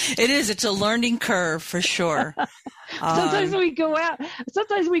 It is. It's a learning curve for sure. Sometimes we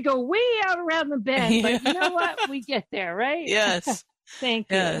go way out around the bend, but you know what? We get there, right? Yes.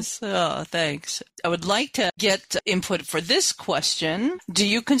 Thank you. Yes. Oh, thanks. I would like to get input for this question. Do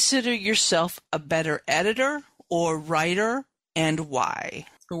you consider yourself a better editor or writer, and why?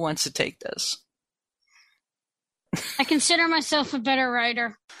 Who wants to take this? I consider myself a better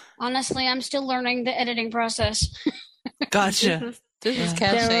writer. Honestly, I'm still learning the editing process. Gotcha. This is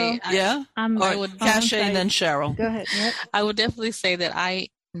Cache. Yeah? Cache and then Cheryl. Go ahead. Yep. I would definitely say that I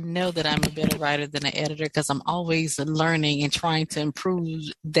know that I'm a better writer than an editor, because I'm always learning and trying to improve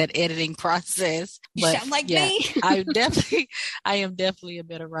that editing process. You sound like me. I am definitely a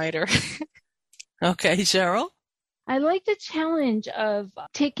better writer. Okay, Cheryl? I like the challenge of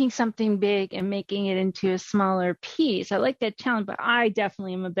taking something big and making it into a smaller piece. I like that challenge, but I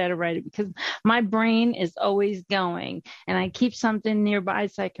definitely am a better writer because my brain is always going, and I keep something nearby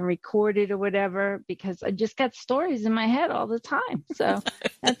so I can record it or whatever, because I just got stories in my head all the time. So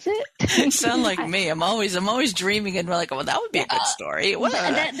that's it. You sound like me. I'm always dreaming and like, well, that would be a good story.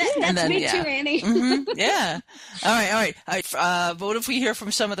 That's me too, Annie. Yeah. All right. What if we hear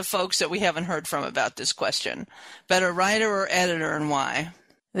from some of the folks that we haven't heard from about this question? Better writer or editor, and why?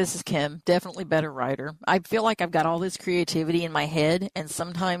 This is Kim. Definitely better writer. I feel like I've got all this creativity in my head, and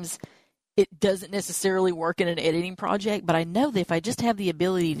sometimes it doesn't necessarily work in an editing project, but I know that if I just have the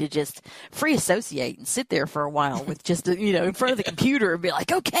ability to just free associate and sit there for a while with just, in front of the computer and be like,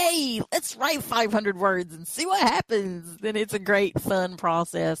 okay, let's write 500 words and see what happens, then it's a great, fun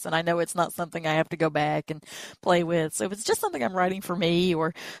process. And I know it's not something I have to go back and play with. So if it's just something I'm writing for me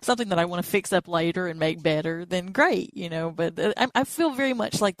or something that I want to fix up later and make better, then great, but I feel very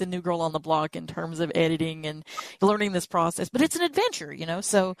much like the new girl on the block in terms of editing and learning this process, but it's an adventure,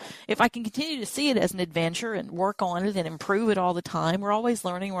 so if I can can continue to see it as an adventure and work on it and improve it all the time. We're always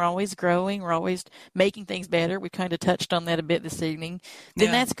learning. We're always growing. We're always making things better. We kind of touched on that a bit this evening.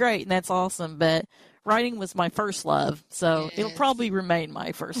 Then that's great and that's awesome. But writing was my first love, so it'll probably remain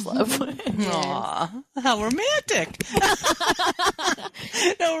my first love. Aw, how romantic.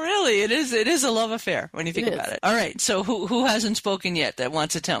 No, really, it is a love affair when you think about it. All right, so who hasn't spoken yet that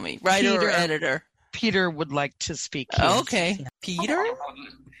wants to tell me? Writer or editor? Peter would like to speak. Okay. Peter?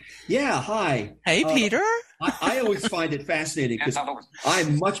 Yeah, hi. Hey, Peter. I always find it fascinating because I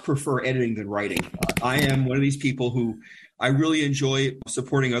much prefer editing than writing. I am one of these people who I really enjoy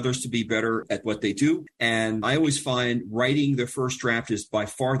supporting others to be better at what they do. And I always find writing the first draft is by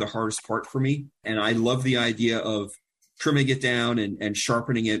far the hardest part for me. And I love the idea of trimming it down and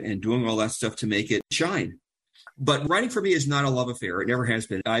sharpening it and doing all that stuff to make it shine. But writing for me is not a love affair. It never has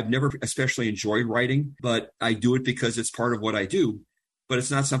been. I've never especially enjoyed writing, but I do it because it's part of what I do. But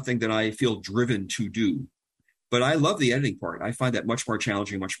it's not something that I feel driven to do. But I love the editing part. I find that much more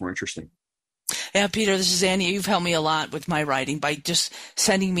challenging, much more interesting. Yeah, Peter, this is Annie. You've helped me a lot with my writing by just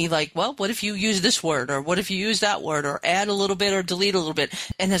sending me like, well, what if you use this word, or what if you use that word, or add a little bit or delete a little bit?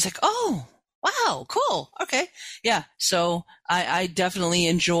 And it's like, oh, wow, cool. Okay. Yeah. So I definitely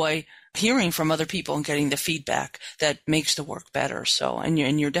enjoy hearing from other people and getting the feedback that makes the work better. So, and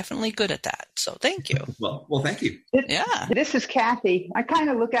you're definitely good at that. So thank you. Well, thank you. This is Kathy. I kind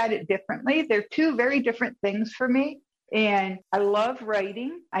of look at it differently. They're two very different things for me. And I love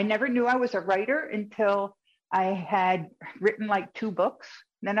writing. I never knew I was a writer until I had written like 2 books.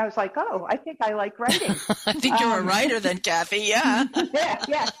 And then I was like, oh, I think I like writing. I think you're a writer then, Kathy. Yeah.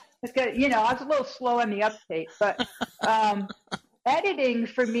 Yeah. It's good. I was a little slow on the uptake, but editing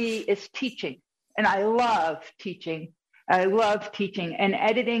for me is teaching. And I love teaching. And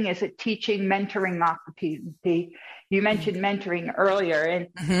editing is a teaching, mentoring opportunity. You mentioned mentoring earlier,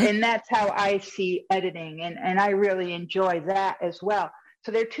 and that's how I see editing, and I really enjoy that as well.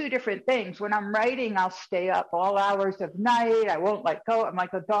 So they're two different things. When I'm writing, I'll stay up all hours of night. I won't let go. I'm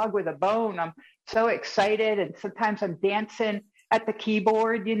like a dog with a bone. I'm so excited, and sometimes I'm dancing at the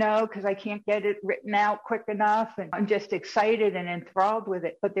keyboard, because I can't get it written out quick enough, and I'm just excited and enthralled with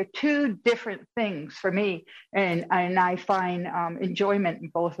it. But they're two different things for me, and I find enjoyment in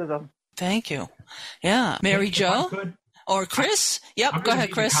both of them. Thank you. Yeah. Mary Jo or Chris? Yep. Go ahead,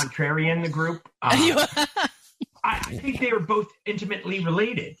 Chris. Contrarian in the group. I think they are both intimately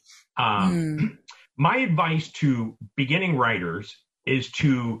related. My advice to beginning writers is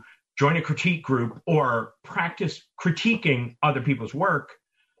to join a critique group or practice critiquing other people's work,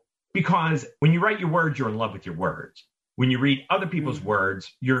 because when you write your words, you're in love with your words. When you read other people's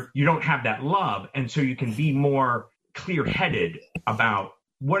words, you don't have that love, and so you can be more clear-headed about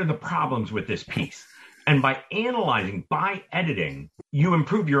what are the problems with this piece. And by editing, you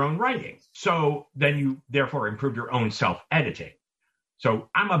improve your own writing. So then you therefore improve your own self-editing. So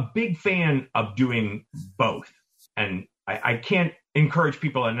I'm a big fan of doing both. And I can't encourage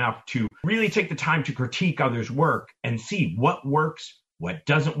people enough to really take the time to critique others' work and see what works, what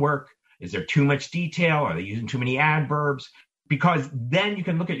doesn't work. Is there too much detail? Are they using too many adverbs? Because then you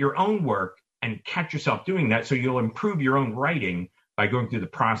can look at your own work and catch yourself doing that. So you'll improve your own writing by going through the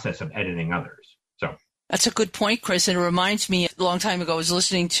process of editing others. So that's a good point, Chris. And it reminds me, a long time ago, I was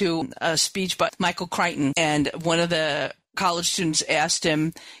listening to a speech by Michael Crichton, and one of the college students asked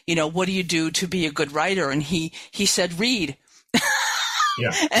him, what do you do to be a good writer? And he said, read.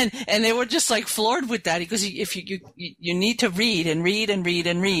 Yeah. And they were just like floored with that, because if you need to read and read and read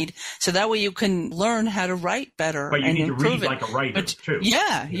and read, so that way you can learn how to write better. But you and need to read it. like a writer too.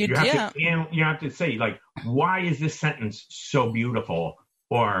 Yeah, you have to say, like, why is this sentence so beautiful?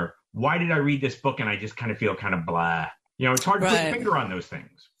 Or why did I read this book and I just kind of feel kind of blah? It's hard to put a finger on those things.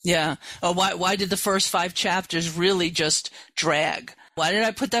 Yeah. Or why did the first 5 chapters really just drag? Why did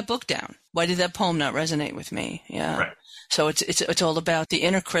I put that book down? Why did that poem not resonate with me? Yeah. Right. So it's all about the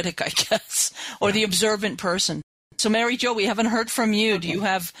inner critic, I guess, or the observant person. So Mary Jo, we haven't heard from you.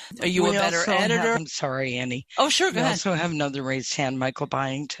 Are you a better editor? I'm sorry, Annie. Oh, sure. Go ahead. We also have another raised hand. Michael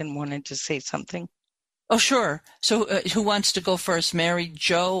Byington wanted to say something. Oh, sure. So who wants to go first, Mary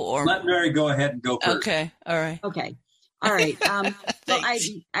Jo or? Let Mary go ahead and go first. Okay. All right. Okay. All right. Well,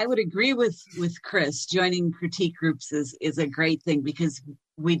 I would agree with Chris. Joining critique groups is a great thing, because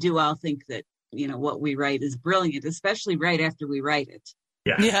we do all think that, what we write is brilliant, especially right after we write it.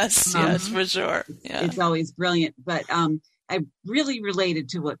 Yeah. Yes, for sure. Yeah. It's always brilliant. But I really related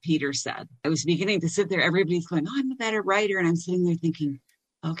to what Peter said. I was beginning to sit there. Everybody's going, oh, I'm a better writer. And I'm sitting there thinking,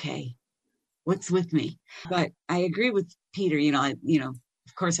 okay, what's with me? But I agree with Peter.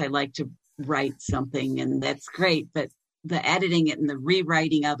 Of course, I like to write something, and that's great. But the editing it and the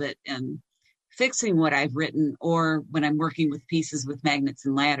rewriting of it and fixing what I've written, or when I'm working with pieces with Magnets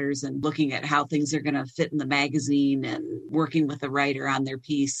and Ladders and looking at how things are going to fit in the magazine and working with a writer on their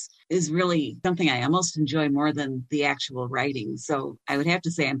piece is really something I almost enjoy more than the actual writing. So I would have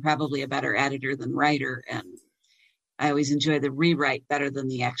to say I'm probably a better editor than writer, and I always enjoy the rewrite better than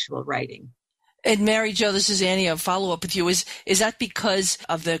the actual writing. And Mary Jo, this is Annie. A follow up with you. Is that because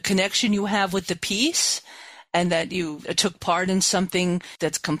of the connection you have with the piece, and that you took part in something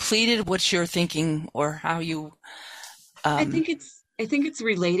that's completed? What's your thinking, or how you? I think it's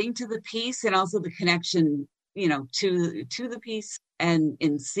relating to the piece, and also the connection, to the piece, and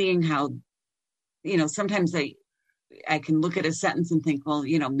in seeing how, sometimes I can look at a sentence and think, well,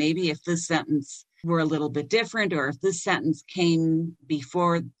 maybe if this sentence were a little bit different, or if this sentence came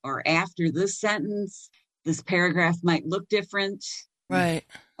before or after this sentence, this paragraph might look different. Right.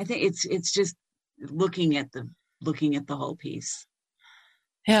 I think it's just looking at the whole piece.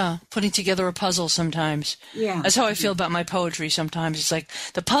 Yeah, putting together a puzzle sometimes. Yeah. That's how I feel about my poetry sometimes. It's like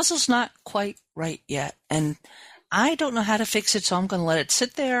the puzzle's not quite right yet, and I don't know how to fix it, so I'm going to let it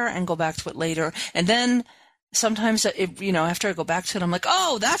sit there and go back to it later. And then sometimes, after I go back to it, I'm like,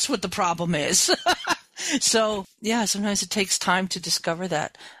 oh, that's what the problem is. So, yeah, sometimes it takes time to discover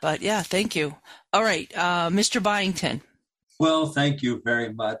that. But, yeah, thank you. All right, Mr. Byington. Well, thank you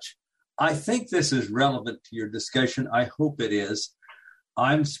very much. I think this is relevant to your discussion. I hope it is.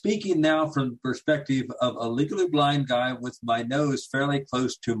 I'm speaking now from the perspective of a legally blind guy with my nose fairly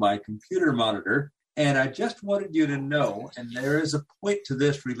close to my computer monitor. And I just wanted you to know, and there is a point to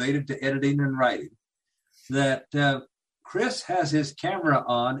this related to editing and writing, that Chris has his camera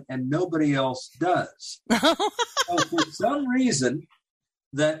on and nobody else does. So for some reason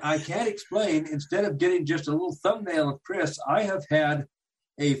that I can't explain, instead of getting just a little thumbnail of Chris, I have had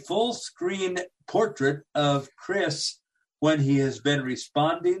a full screen portrait of Chris when he has been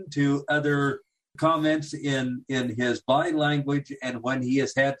responding to other comments in his body language, and when he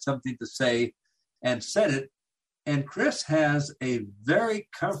has had something to say and said it. And Chris has a very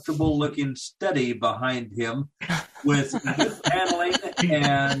comfortable looking study behind him with good paneling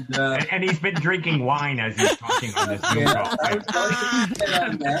and he's been drinking wine as he's talking on this Zoom call.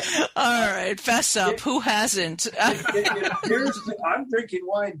 All right, fess up. Who hasn't? It appears I'm drinking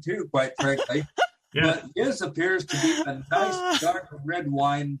wine too, quite frankly. Yeah. But his appears to be a nice dark red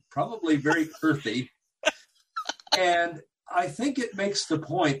wine, probably very earthy. And I think it makes the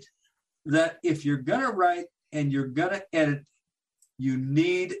point that if you're going to write and you're going to edit, you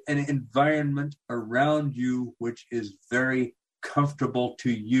need an environment around you which is very comfortable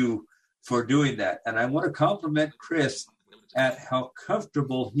to you for doing that. And I want to compliment Chris at how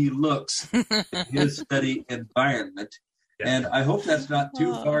comfortable he looks in his study environment. And I hope that's not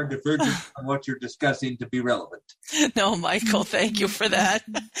too far divergent from what you're discussing to be relevant. No, Michael, thank you for that.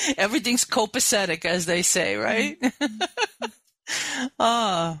 Everything's copacetic, as they say, right?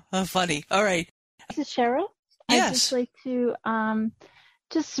 Funny. All right. This is Cheryl. Yes. I'd just like to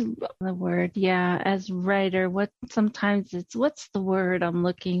just the word, as writer, sometimes it's what's the word I'm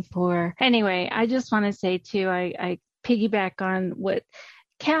looking for? Anyway, I just want to say too, I piggyback on what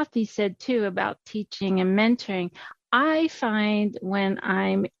Kathy said too about teaching and mentoring. I find when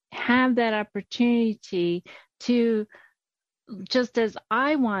I have that opportunity to, just as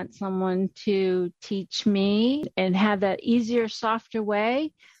I want someone to teach me and have that easier, softer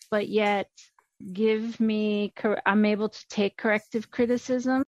way, but yet I'm able to take corrective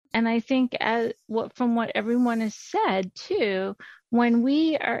criticism. And I think from what everyone has said too, when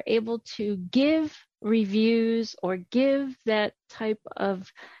we are able to give reviews or give that type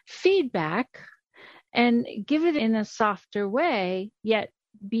of feedback and give it in a softer way, yet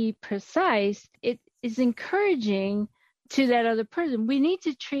be precise, it is encouraging to that other person. We need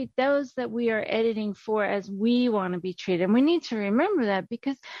to treat those that we are editing for as we want to be treated. And we need to remember that,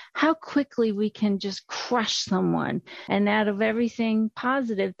 because how quickly we can just crush someone. And out of everything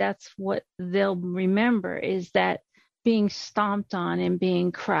positive, that's what they'll remember, is that being stomped on and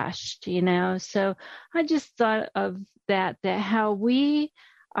being crushed, So I just thought of that how we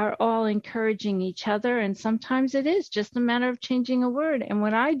are all encouraging each other. And sometimes it is just a matter of changing a word. And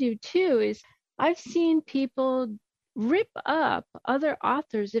what I do too is I've seen people rip up other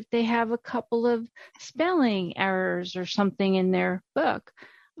authors if they have a couple of spelling errors or something in their book.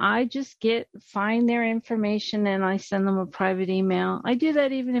 I just find their information and I send them a private email. I do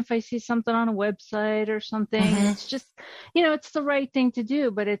that even if I see something on a website or something. Mm-hmm. It's just, it's the right thing to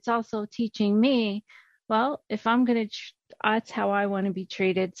do, but it's also teaching me, well, if I'm going to, that's how I want to be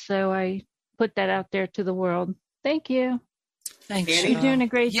treated. So I put that out there to the world. Thank you. Thanks. You're doing a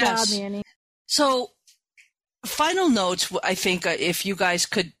great job, Annie. So final notes, I think if you guys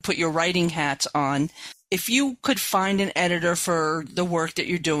could put your writing hats on, if you could find an editor for the work that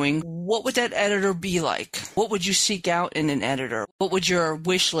you're doing, what would that editor be like? What would you seek out in an editor? What would your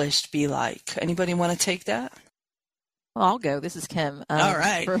wish list be like? Anybody want to take that? Well, I'll go. This is Kim. All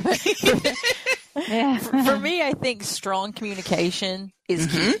right. For me, I think strong communication is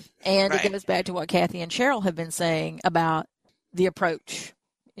key. And it goes back to what Kathy and Cheryl have been saying about the approach,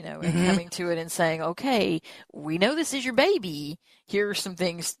 and coming to it and saying, okay, we know this is your baby. Here are some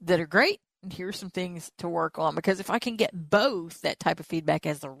things that are great. And here's some things to work on, because if I can get both that type of feedback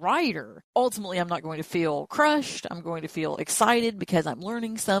as the writer, ultimately I'm not going to feel crushed. I'm going to feel excited because I'm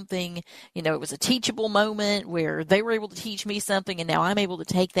learning something. It was a teachable moment where they were able to teach me something, and now I'm able to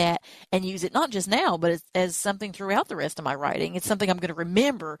take that and use it not just now, but as something throughout the rest of my writing. It's something I'm going to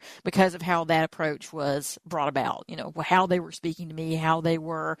remember because of how that approach was brought about, how they were speaking to me, how they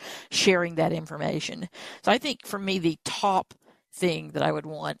were sharing that information. So I think for me, the top thing that I would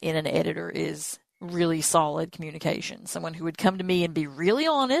want in an editor is really solid communication. Someone who would come to me and be really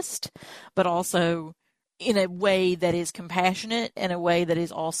honest, but also in a way that is compassionate, and a way that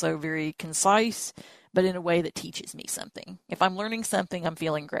is also very concise, but in a way that teaches me something. If I'm learning something, I'm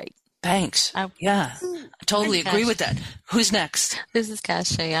feeling great. Thanks. I totally agree with that. Who's next? This is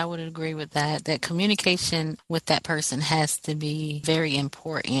Cache. I would agree with that. That communication with that person has to be very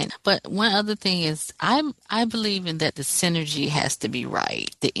important. But one other thing is I believe in that the synergy has to be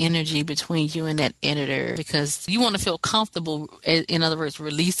right. The energy between you and that editor, because you want to feel comfortable, in other words,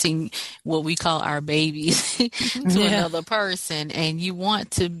 releasing what we call our babies to another person. And you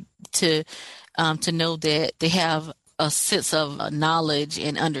want to know that they have a sense of knowledge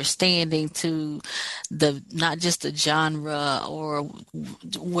and understanding to not just the genre or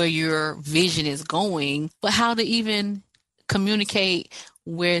where your vision is going, but how to even communicate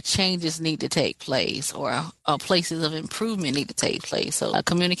where changes need to take place, or places of improvement need to take place. So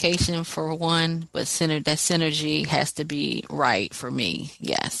communication for one, but that synergy has to be right for me.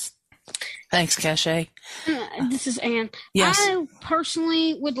 Yes. Thanks, Cache. This is Anne. Yes. I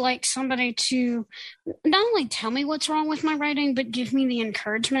personally would like somebody to not only tell me what's wrong with my writing, but give me the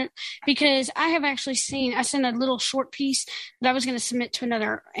encouragement, because I have actually I sent a little short piece that I was going to submit to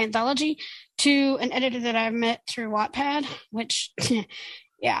another anthology to an editor that I met through Wattpad, which,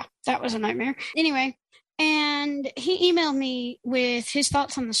 that was a nightmare. Anyway, and he emailed me with his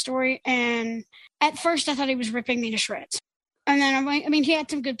thoughts on the story, and at first I thought he was ripping me to shreds. And then, he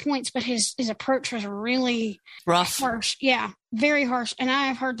had some good points, but his approach was really rough, harsh. Yeah, very harsh. And I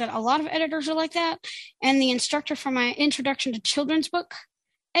have heard that a lot of editors are like that. And the instructor for my Introduction to Children's Book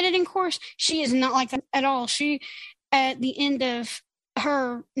editing course, she is not like that at all. She, at the end of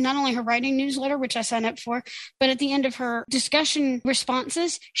her, not only her writing newsletter, which I signed up for, but at the end of her discussion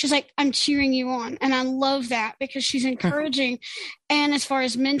responses, she's like, I'm cheering you on. And I love that, because she's encouraging. And as far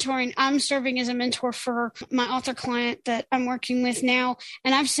as mentoring, I'm serving as a mentor for my author client that I'm working with now.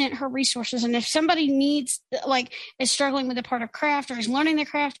 And I've sent her resources. And if somebody is struggling with a part of craft or is learning their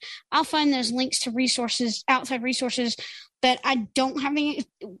craft, I'll find those links to resources, outside resources that I don't have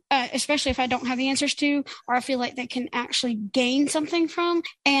especially if I don't have the answers to, or I feel like they can actually gain something from.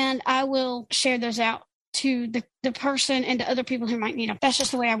 And I will share those out to the person and to other people who might need them. That's just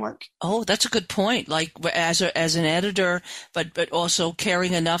the way I work. Oh, that's a good point. Like as an editor, but also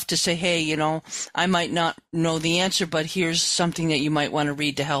caring enough to say, hey, I might not know the answer, but here's something that you might want to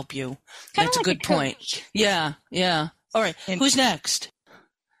read to help you. That's a good point. Yeah. All right. Who's next?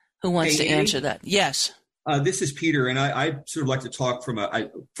 Who wants to answer that? Yes. This is Peter, and I sort of like to talk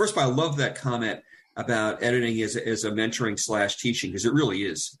first of all, I love that comment about editing as a mentoring / teaching, because it really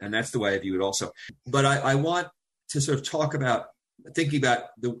is. And that's the way I view it also. But I want to sort of talk about thinking about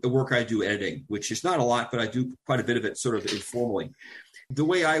the work I do editing, which is not a lot, but I do quite a bit of it sort of informally. The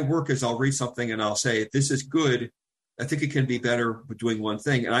way I work is I'll read something and I'll say, this is good. I think it can be better doing one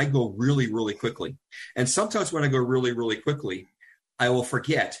thing. And I go really, really quickly. And sometimes when I go really, really quickly, I will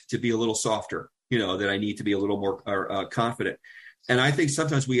forget to be a little softer, that I need to be a little more confident. And I think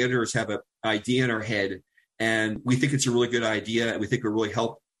sometimes we editors have an idea in our head and we think it's a really good idea and we think it will really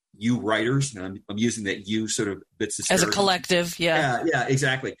help you writers. And I'm using that you sort of bits as a collective. Yeah,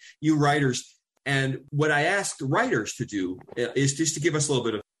 exactly. You writers. And what I ask the writers to do is just to give us a little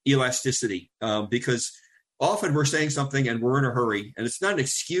bit of elasticity, because often we're saying something and we're in a hurry, and it's not an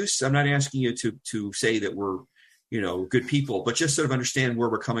excuse. I'm not asking you to say that we're good people, but just sort of understand where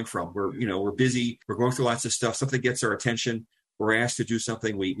we're coming from. We're busy. We're going through lots of stuff. Something gets our attention. We're asked to do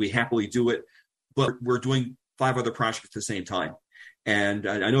something. We happily do it, but we're doing 5 other projects at the same time. And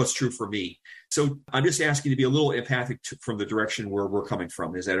I know it's true for me. So I'm just asking you to be a little empathic from the direction where we're coming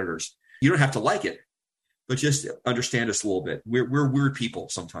from as editors. You don't have to like it, but just understand us a little bit. We're weird people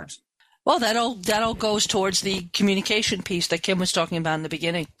sometimes. Well, that all goes towards the communication piece that Kim was talking about in the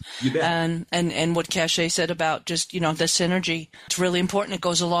beginning. You bet. And what Cache said about just, the synergy. It's really important. It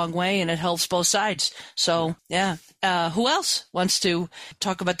goes a long way and it helps both sides. So, yeah. Who else wants to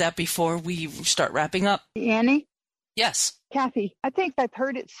talk about that before we start wrapping up? Annie? Yes. Kathy, I think I've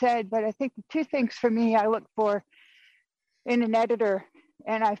heard it said, but I think the two things for me I look for in an editor,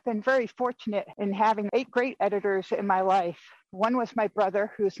 and I've been very fortunate in having 8 great editors in my life. One was my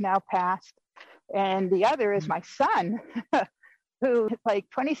brother, who's now passed, and the other is my son, who is like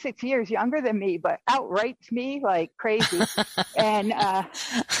 26 years younger than me, but outwrites me like crazy, and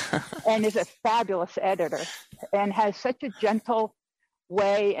is a fabulous editor, and has such a gentle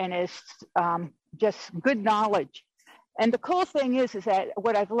way, and is just good knowledge. And the cool thing is that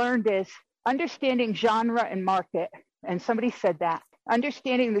what I've learned is understanding genre and market, and somebody said that.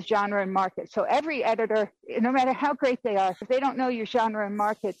 Understanding the genre and market. So every editor, no matter how great they are, if they don't know your genre and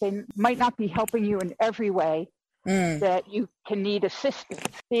market, they might not be helping you in every way that you can need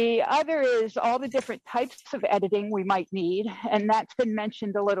assistance. The other is all the different types of editing we might need, and that's been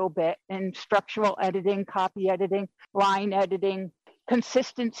mentioned a little bit in structural editing, copy editing, line editing,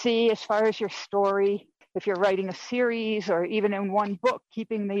 consistency as far as your story. If you're writing a series or even in one book,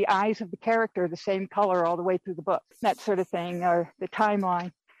 keeping the eyes of the character the same color all the way through the book, that sort of thing, or the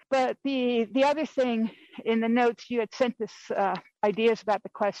timeline. But the other thing in the notes, you had sent us ideas about the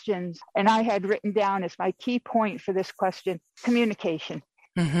questions, and I had written down as my key point for this question, communication.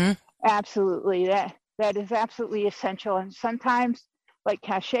 Mm-hmm. Absolutely. That is absolutely essential. And sometimes, like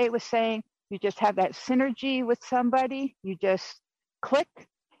Cache was saying, you just have that synergy with somebody, you just click,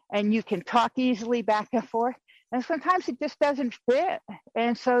 and you can talk easily back and forth. And sometimes it just doesn't fit.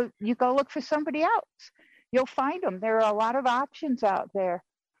 And so you go look for somebody else. You'll find them. There are a lot of options out there.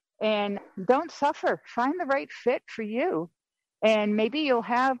 And don't suffer. Find the right fit for you. And maybe you'll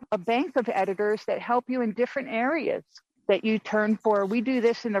have a bank of editors that help you in different areas that you turn for. We do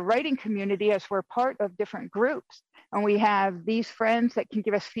this in the writing community as we're part of different groups. And we have these friends that can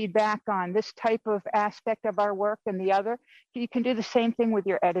give us feedback on this type of aspect of our work and the other. You can do the same thing with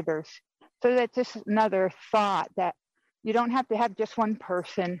your editors. So that's just another thought, that you don't have to have just one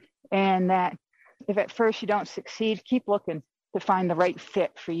person, and that if at first you don't succeed, keep looking to find the right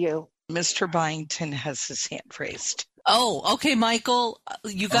fit for you. Mr. Byington has his hand raised. Oh, okay, Michael,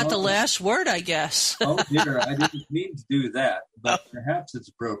 you got the last word, I guess. Oh, dear, I didn't mean to do that, but perhaps it's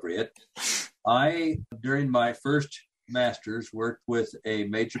appropriate. I, during my first master's, worked with a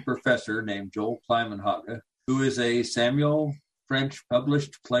major professor named Joel Kleimenhaga, who is a Samuel French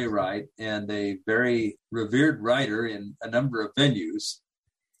published playwright and a very revered writer in a number of venues.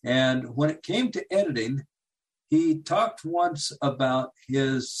 And when it came to editing, he talked once about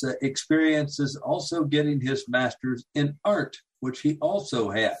his experiences also getting his master's in art, which he also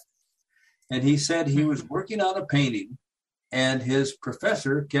had. And he said he was working on a painting, and his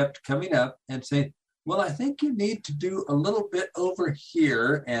professor kept coming up and saying, well, I think you need to do a little bit over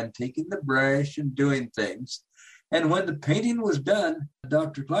here, and taking the brush and doing things. And when the painting was done,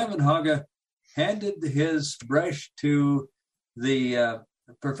 Dr. Kleimenhaga handed his brush to the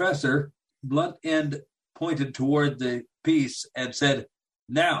professor, blunt end pointed toward the piece, and said,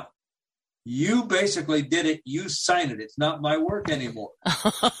 now, you basically did it. You signed it. It's not my work anymore.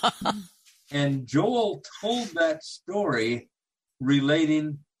 And Joel told that story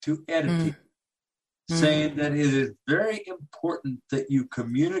relating to editing, saying that it is very important that you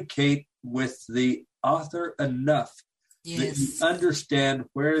communicate with the author enough that you understand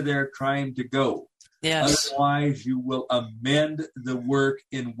where they're trying to go. Yes. Otherwise, you will amend the work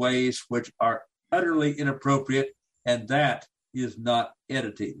in ways which are utterly inappropriate, and that is not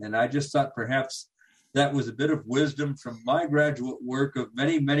editing. And I just thought perhaps that was a bit of wisdom from my graduate work of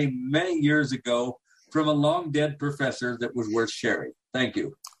many, many, many years ago from a long dead professor that was worth sharing. Thank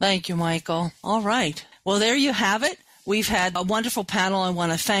you. Thank you, Michael. All right. Well, there you have it. We've had a wonderful panel. I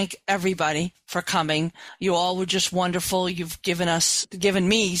want to thank everybody for coming. You all were just wonderful. You've given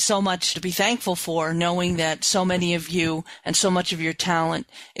me so much to be thankful for, knowing that so many of you and so much of your talent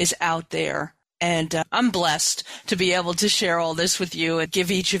is out there. And I'm blessed to be able to share all this with you and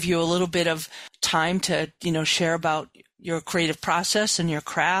give each of you a little bit of time to, share about your creative process and your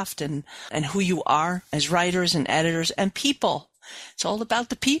craft and who you are as writers and editors and people. It's all about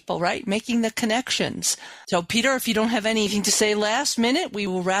the people, right? Making the connections. So, Peter, if you don't have anything to say last minute, we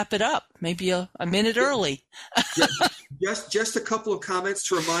will wrap it up. Maybe a minute early. Just a couple of comments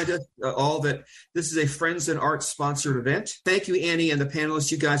to remind us all that this is a Friends in Art sponsored event. Thank you, Annie, and the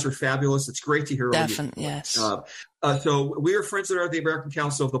panelists. You guys are fabulous. It's great to hear all you. Yes. So we are Friends in Art of the American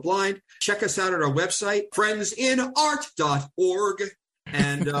Council of the Blind. Check us out at our website, friendsinart.org.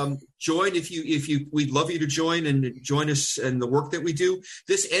 And join if you we'd love you to join us in the work that we do.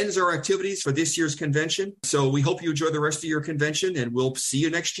 This ends our activities for this year's convention. So we hope you enjoy the rest of your convention, and we'll see you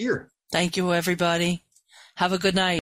next year. Thank you, everybody. Have a good night.